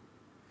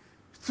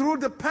through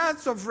the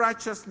paths of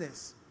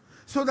righteousness,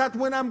 so that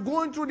when I'm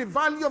going through the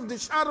valley of the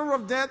shadow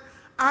of death,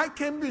 I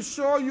can be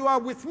sure you are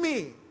with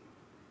me.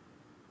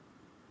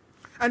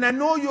 And I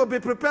know you'll be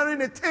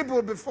preparing a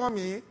table before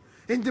me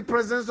in the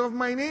presence of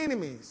mine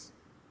enemies.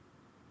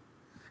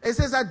 It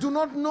says, I do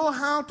not know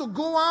how to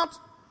go out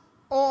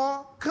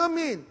or come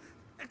in.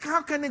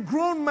 How can a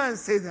grown man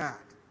say that?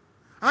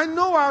 I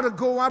know how to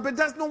go out, but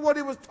that's not what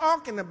he was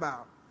talking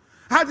about.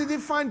 How did he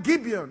find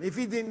Gibeon if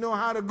he didn't know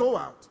how to go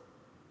out?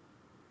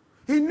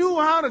 He knew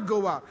how to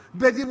go out,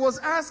 but he was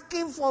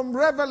asking for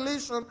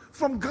revelation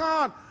from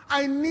God.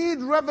 I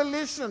need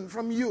revelation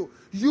from you.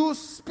 You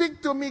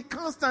speak to me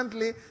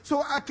constantly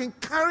so I can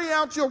carry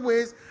out your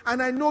ways,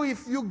 and I know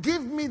if you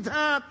give me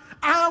that,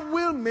 I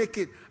will make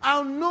it.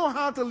 I'll know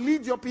how to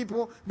lead your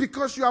people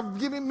because you have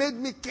made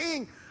me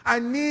king. I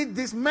need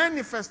this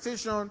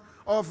manifestation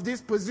of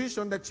this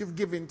position that you've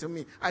given to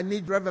me. I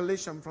need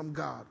revelation from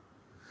God.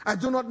 I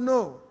do not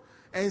know.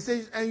 And it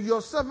says, and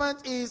your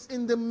servant is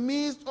in the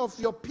midst of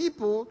your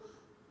people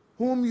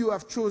whom you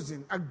have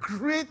chosen. A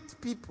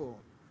great people.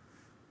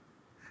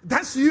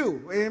 That's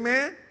you.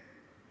 Amen?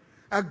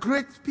 A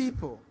great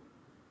people.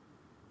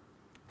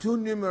 Too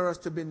numerous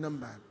to be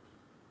numbered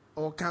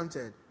or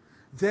counted.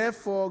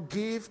 Therefore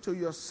give to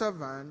your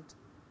servant,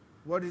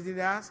 what did he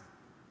ask?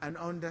 An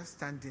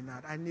understanding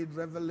heart. I need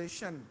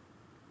revelation.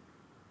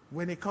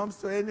 When it comes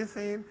to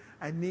anything,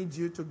 I need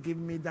you to give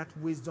me that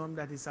wisdom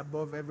that is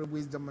above every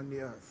wisdom on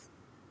the earth.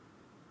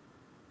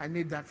 I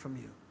need that from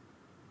you.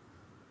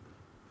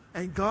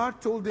 And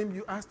God told him,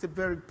 you asked the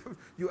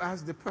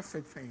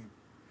perfect thing.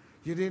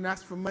 You didn't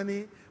ask for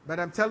money, but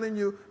I'm telling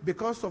you,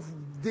 because of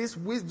this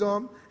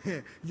wisdom,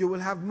 you will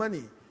have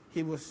money.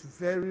 He was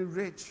very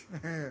rich.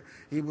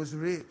 He was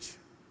rich.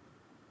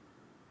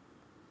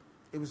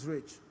 He was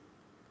rich.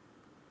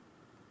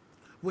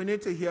 We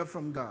need to hear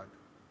from God.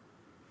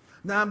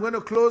 Now I'm going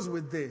to close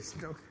with this.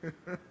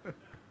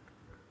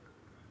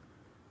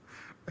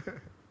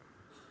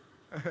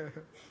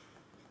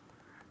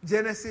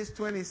 Genesis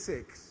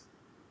 26.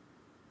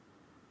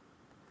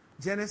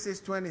 Genesis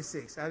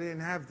 26. I didn't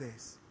have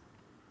this.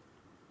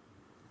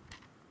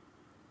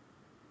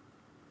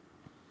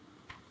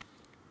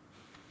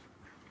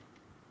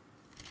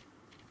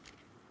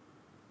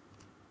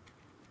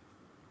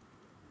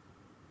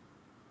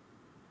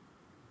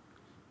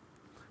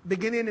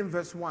 Beginning in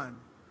verse 1.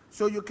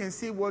 So you can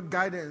see what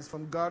guidance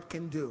from God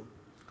can do.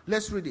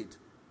 Let's read it.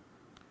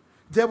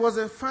 There was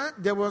a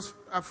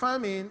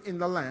famine in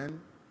the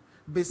land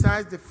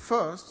besides the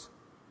first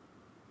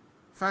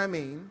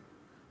famine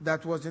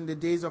that was in the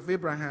days of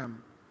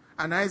Abraham.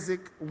 And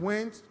Isaac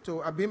went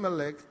to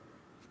Abimelech,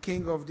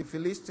 king of the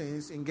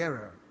Philistines, in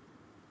Gerar.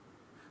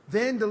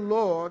 Then the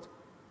Lord,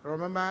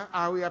 remember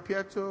how he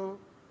appeared to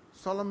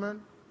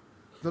Solomon?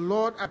 The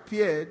Lord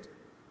appeared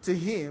to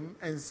him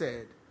and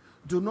said,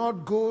 do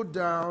not go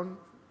down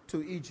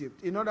to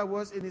Egypt. In other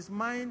words, in his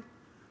mind,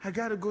 I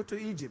got to go to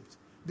Egypt.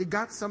 They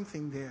got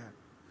something there.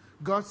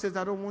 God says,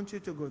 I don't want you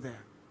to go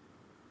there.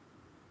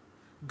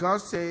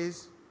 God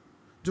says,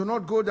 do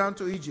not go down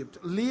to Egypt.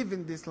 Live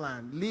in this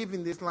land. Live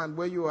in this land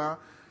where you are,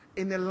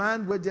 in a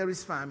land where there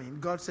is famine.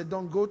 God said,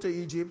 don't go to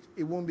Egypt.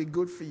 It won't be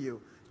good for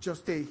you.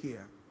 Just stay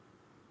here.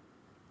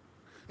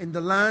 In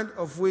the land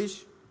of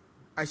which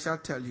I shall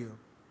tell you.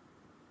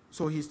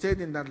 So he stayed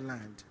in that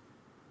land.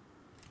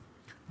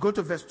 Go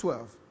to verse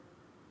 12.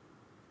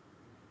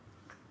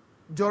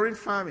 During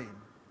famine,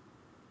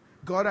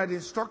 God had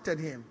instructed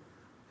him,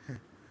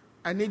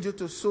 I need you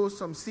to sow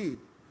some seed.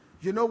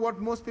 You know what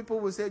most people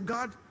will say?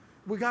 God,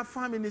 we got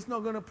famine, it's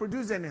not going to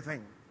produce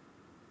anything.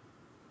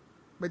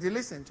 But he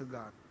listened to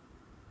God.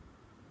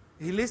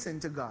 He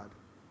listened to God.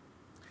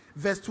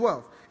 Verse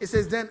 12, it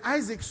says, then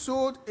Isaac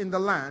sowed in the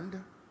land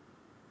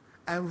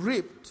and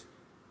reaped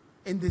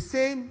in the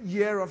same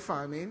year of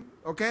famine,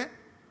 okay,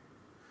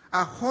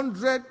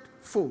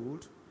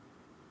 100-fold,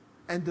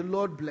 and the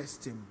Lord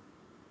blessed him.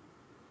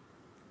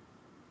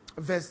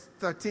 Verse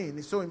 13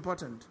 is so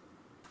important.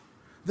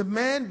 The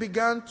man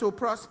began to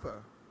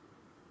prosper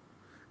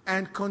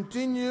and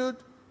continued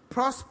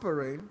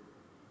prospering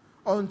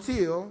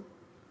until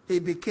he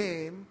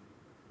became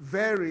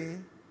very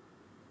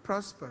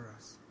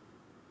prosperous.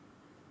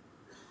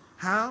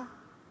 How?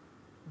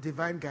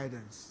 Divine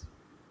guidance.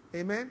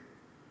 Amen?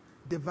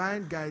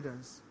 Divine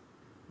guidance.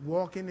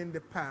 Walking in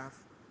the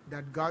path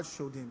that God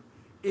showed him,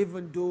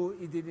 even though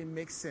it didn't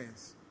make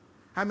sense.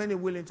 How many are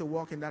willing to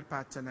walk in that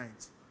path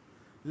tonight?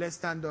 Let's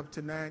stand up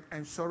tonight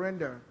and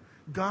surrender.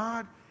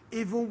 God,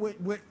 even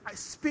when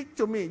speak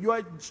to me. You are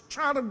a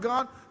child of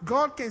God.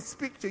 God can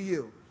speak to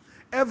you.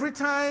 Every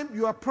time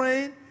you are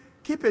praying,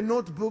 keep a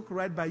notebook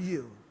right by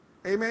you.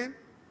 Amen?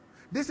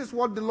 This is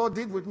what the Lord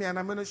did with me, and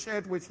I'm going to share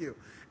it with you.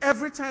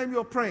 Every time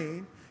you're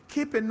praying,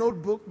 keep a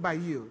notebook by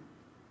you.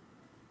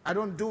 I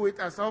don't do it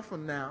as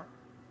often now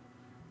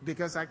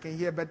because I can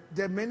hear, but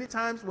there are many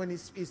times when he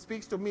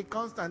speaks to me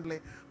constantly,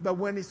 but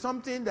when it's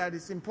something that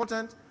is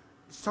important,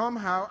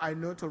 somehow I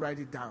know to write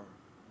it down.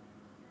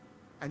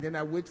 And then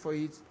I wait for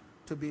it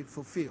to be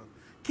fulfilled.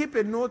 Keep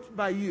a note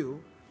by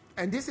you,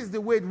 and this is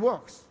the way it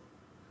works.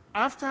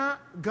 After,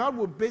 God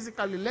will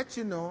basically let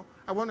you know,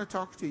 I want to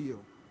talk to you.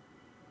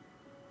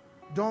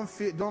 Don't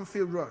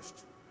feel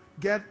rushed.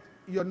 Get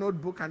your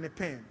notebook and a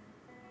pen.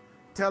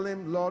 Tell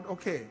him, Lord,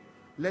 okay,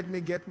 let me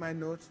get my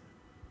notes,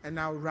 and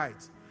I'll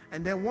write.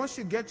 And then once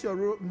you get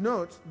your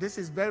notes, this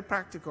is very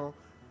practical,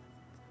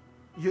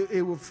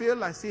 it will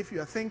feel as if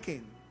you are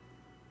thinking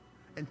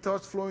and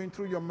thoughts flowing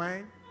through your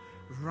mind.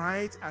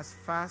 Write as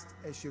fast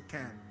as you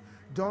can.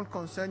 Don't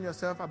concern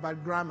yourself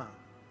about grammar.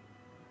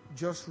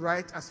 Just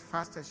write as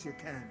fast as you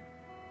can.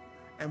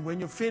 And when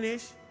you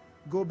finish,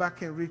 go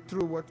back and read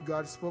through what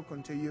God spoke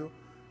unto you.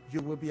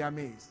 You will be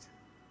amazed.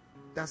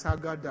 That's how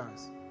God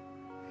does.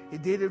 He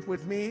did it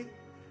with me.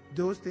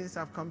 Those things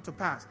have come to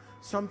pass.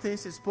 Some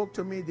things he spoke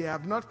to me, they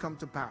have not come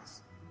to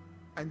pass.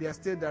 And they are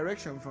still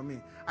direction for me.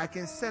 I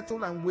can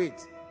settle and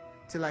wait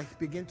till I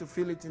begin to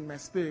feel it in my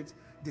spirit.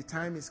 The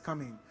time is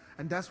coming.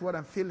 And that's what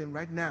I'm feeling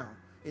right now.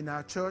 In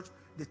our church,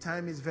 the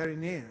time is very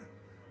near.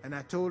 And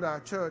I told our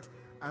church,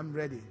 I'm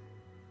ready.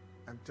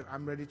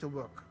 I'm ready to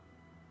work.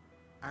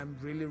 I'm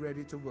really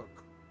ready to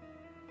work.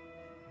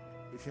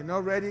 If you're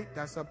not ready,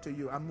 that's up to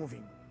you. I'm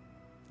moving.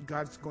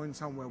 God's going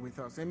somewhere with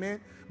us. Amen?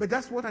 But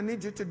that's what I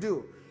need you to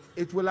do.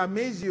 It will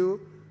amaze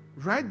you.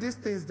 Write these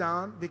things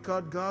down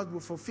because God will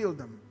fulfill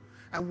them.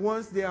 And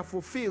once they are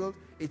fulfilled,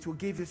 it will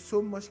give you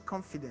so much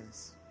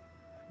confidence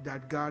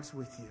that God's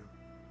with you.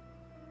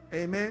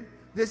 Amen?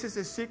 This is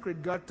a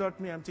secret God taught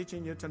me I'm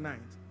teaching you tonight.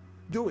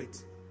 Do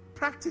it.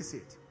 Practice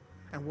it.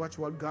 And watch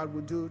what God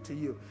will do to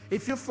you.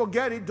 If you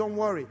forget it, don't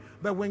worry.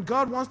 But when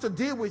God wants to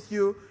deal with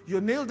you,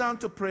 you kneel down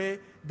to pray.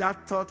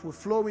 That thought will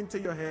flow into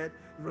your head.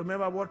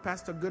 Remember what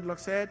Pastor Goodluck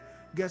said?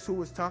 Guess who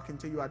was talking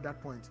to you at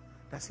that point?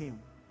 That's him.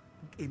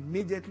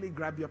 Immediately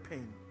grab your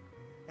pen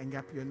and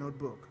grab your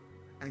notebook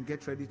and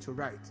get ready to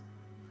write.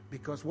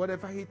 Because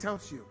whatever he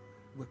tells you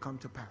will come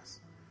to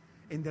pass.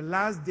 In the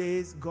last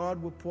days,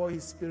 God will pour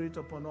his spirit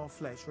upon all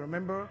flesh.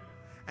 Remember?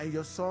 And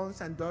your sons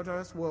and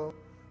daughters will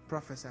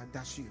prophesy.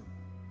 That's you.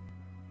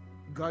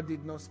 God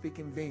did not speak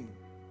in vain.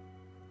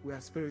 We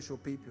are spiritual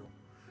people.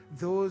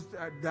 Those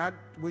that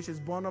which is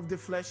born of the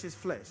flesh is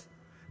flesh.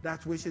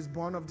 That which is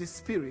born of the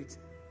spirit,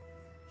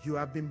 you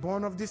have been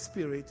born of the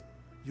spirit.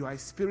 You are a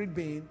spirit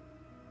being.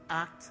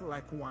 Act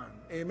like one.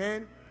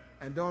 Amen?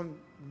 And don't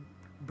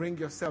bring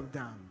yourself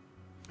down.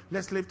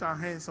 Let's lift our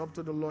hands up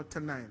to the Lord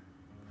tonight.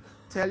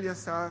 Tell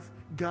yourself,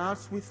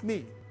 God's with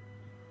me.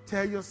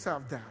 Tell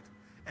yourself that.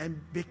 And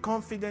be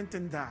confident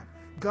in that.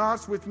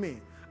 God's with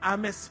me.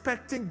 I'm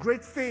expecting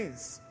great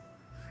things.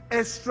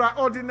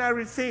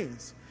 extraordinary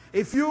things.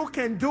 If you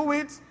can do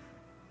it,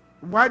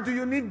 why do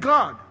you need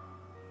God?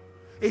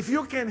 If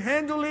you can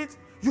handle it,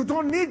 you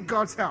don't need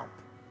God's help.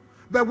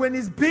 But when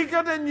it's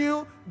bigger than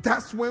you,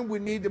 that's when we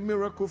need a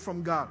miracle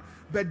from God.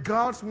 But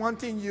God's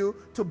wanting you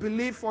to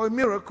believe for a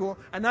miracle,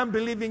 and I'm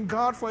believing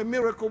God for a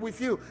miracle with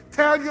you.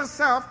 Tell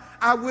yourself,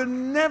 I will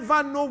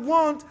never know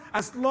want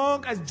as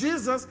long as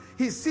Jesus,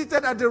 He's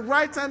seated at the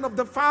right hand of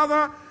the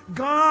Father.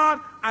 God,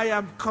 I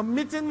am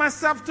committing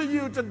myself to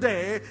you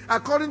today,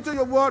 according to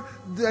your word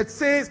that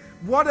says,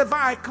 whatever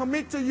I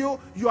commit to you,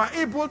 you are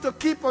able to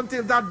keep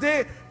until that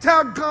day.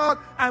 Tell God,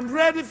 I'm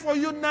ready for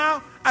you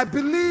now. I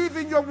believe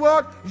in your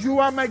word. You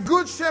are my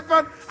good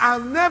shepherd. I'll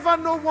never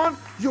know want.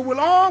 You will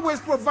always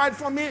provide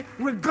for me,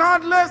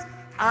 regardless.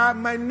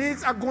 My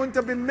needs are going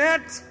to be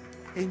met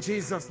in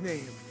Jesus'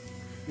 name.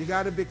 You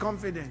got to be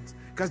confident,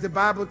 because the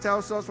Bible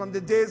tells us from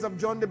the days of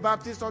John the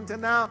Baptist until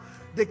now,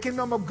 the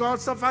kingdom of God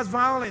suffers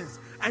violence,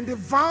 and the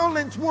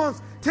violent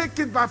ones take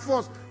it by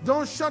force.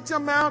 Don't shut your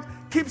mouth.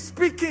 Keep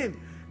speaking.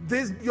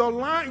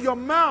 Your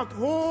mouth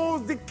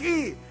holds the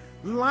key.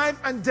 Life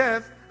and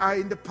death are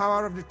in the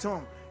power of the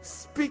tongue.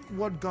 Speak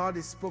what God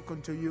has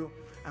spoken to you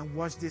and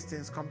watch these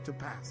things come to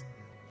pass.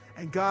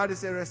 And God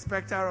is a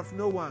respecter of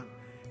no one.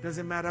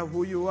 Doesn't matter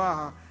who you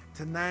are.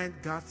 Tonight,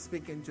 God's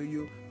speaking to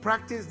you.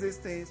 Practice these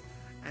things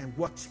and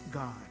watch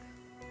God.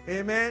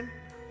 Amen.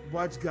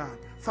 Watch God.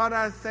 Father,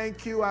 I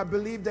thank you. I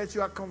believe that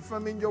you are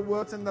confirming your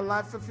words in the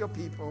life of your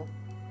people.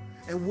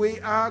 And we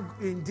are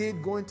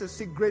indeed going to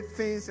see great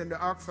things in the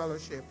Ark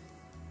Fellowship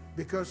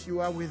because you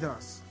are with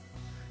us.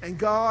 And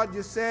God,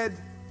 you said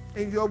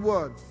in your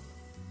word,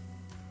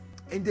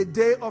 in the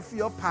day of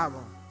your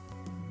power,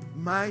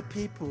 my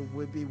people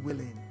will be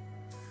willing.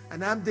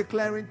 And I'm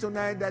declaring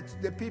tonight that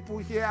the people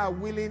here are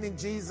willing in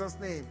Jesus'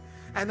 name.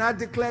 And I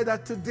declare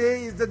that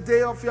today is the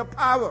day of your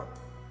power.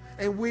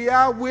 And we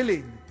are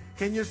willing.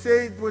 Can you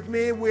say it with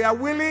me? We are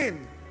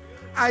willing.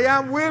 I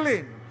am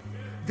willing.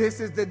 This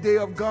is the day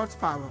of God's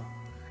power.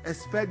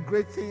 Expect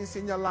great things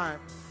in your life.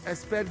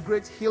 Expect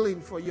great healing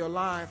for your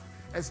life.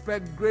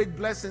 Expect great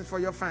blessings for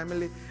your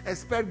family.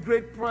 Expect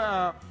great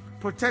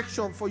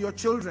protection for your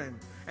children.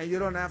 And you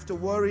don't have to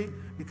worry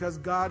because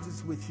God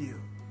is with you.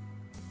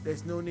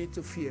 There's no need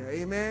to fear.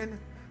 Amen.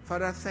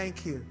 Father,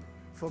 thank you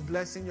for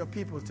blessing your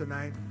people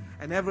tonight.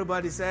 And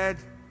everybody said,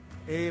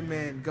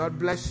 amen. God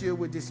bless you.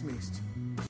 We're dismissed.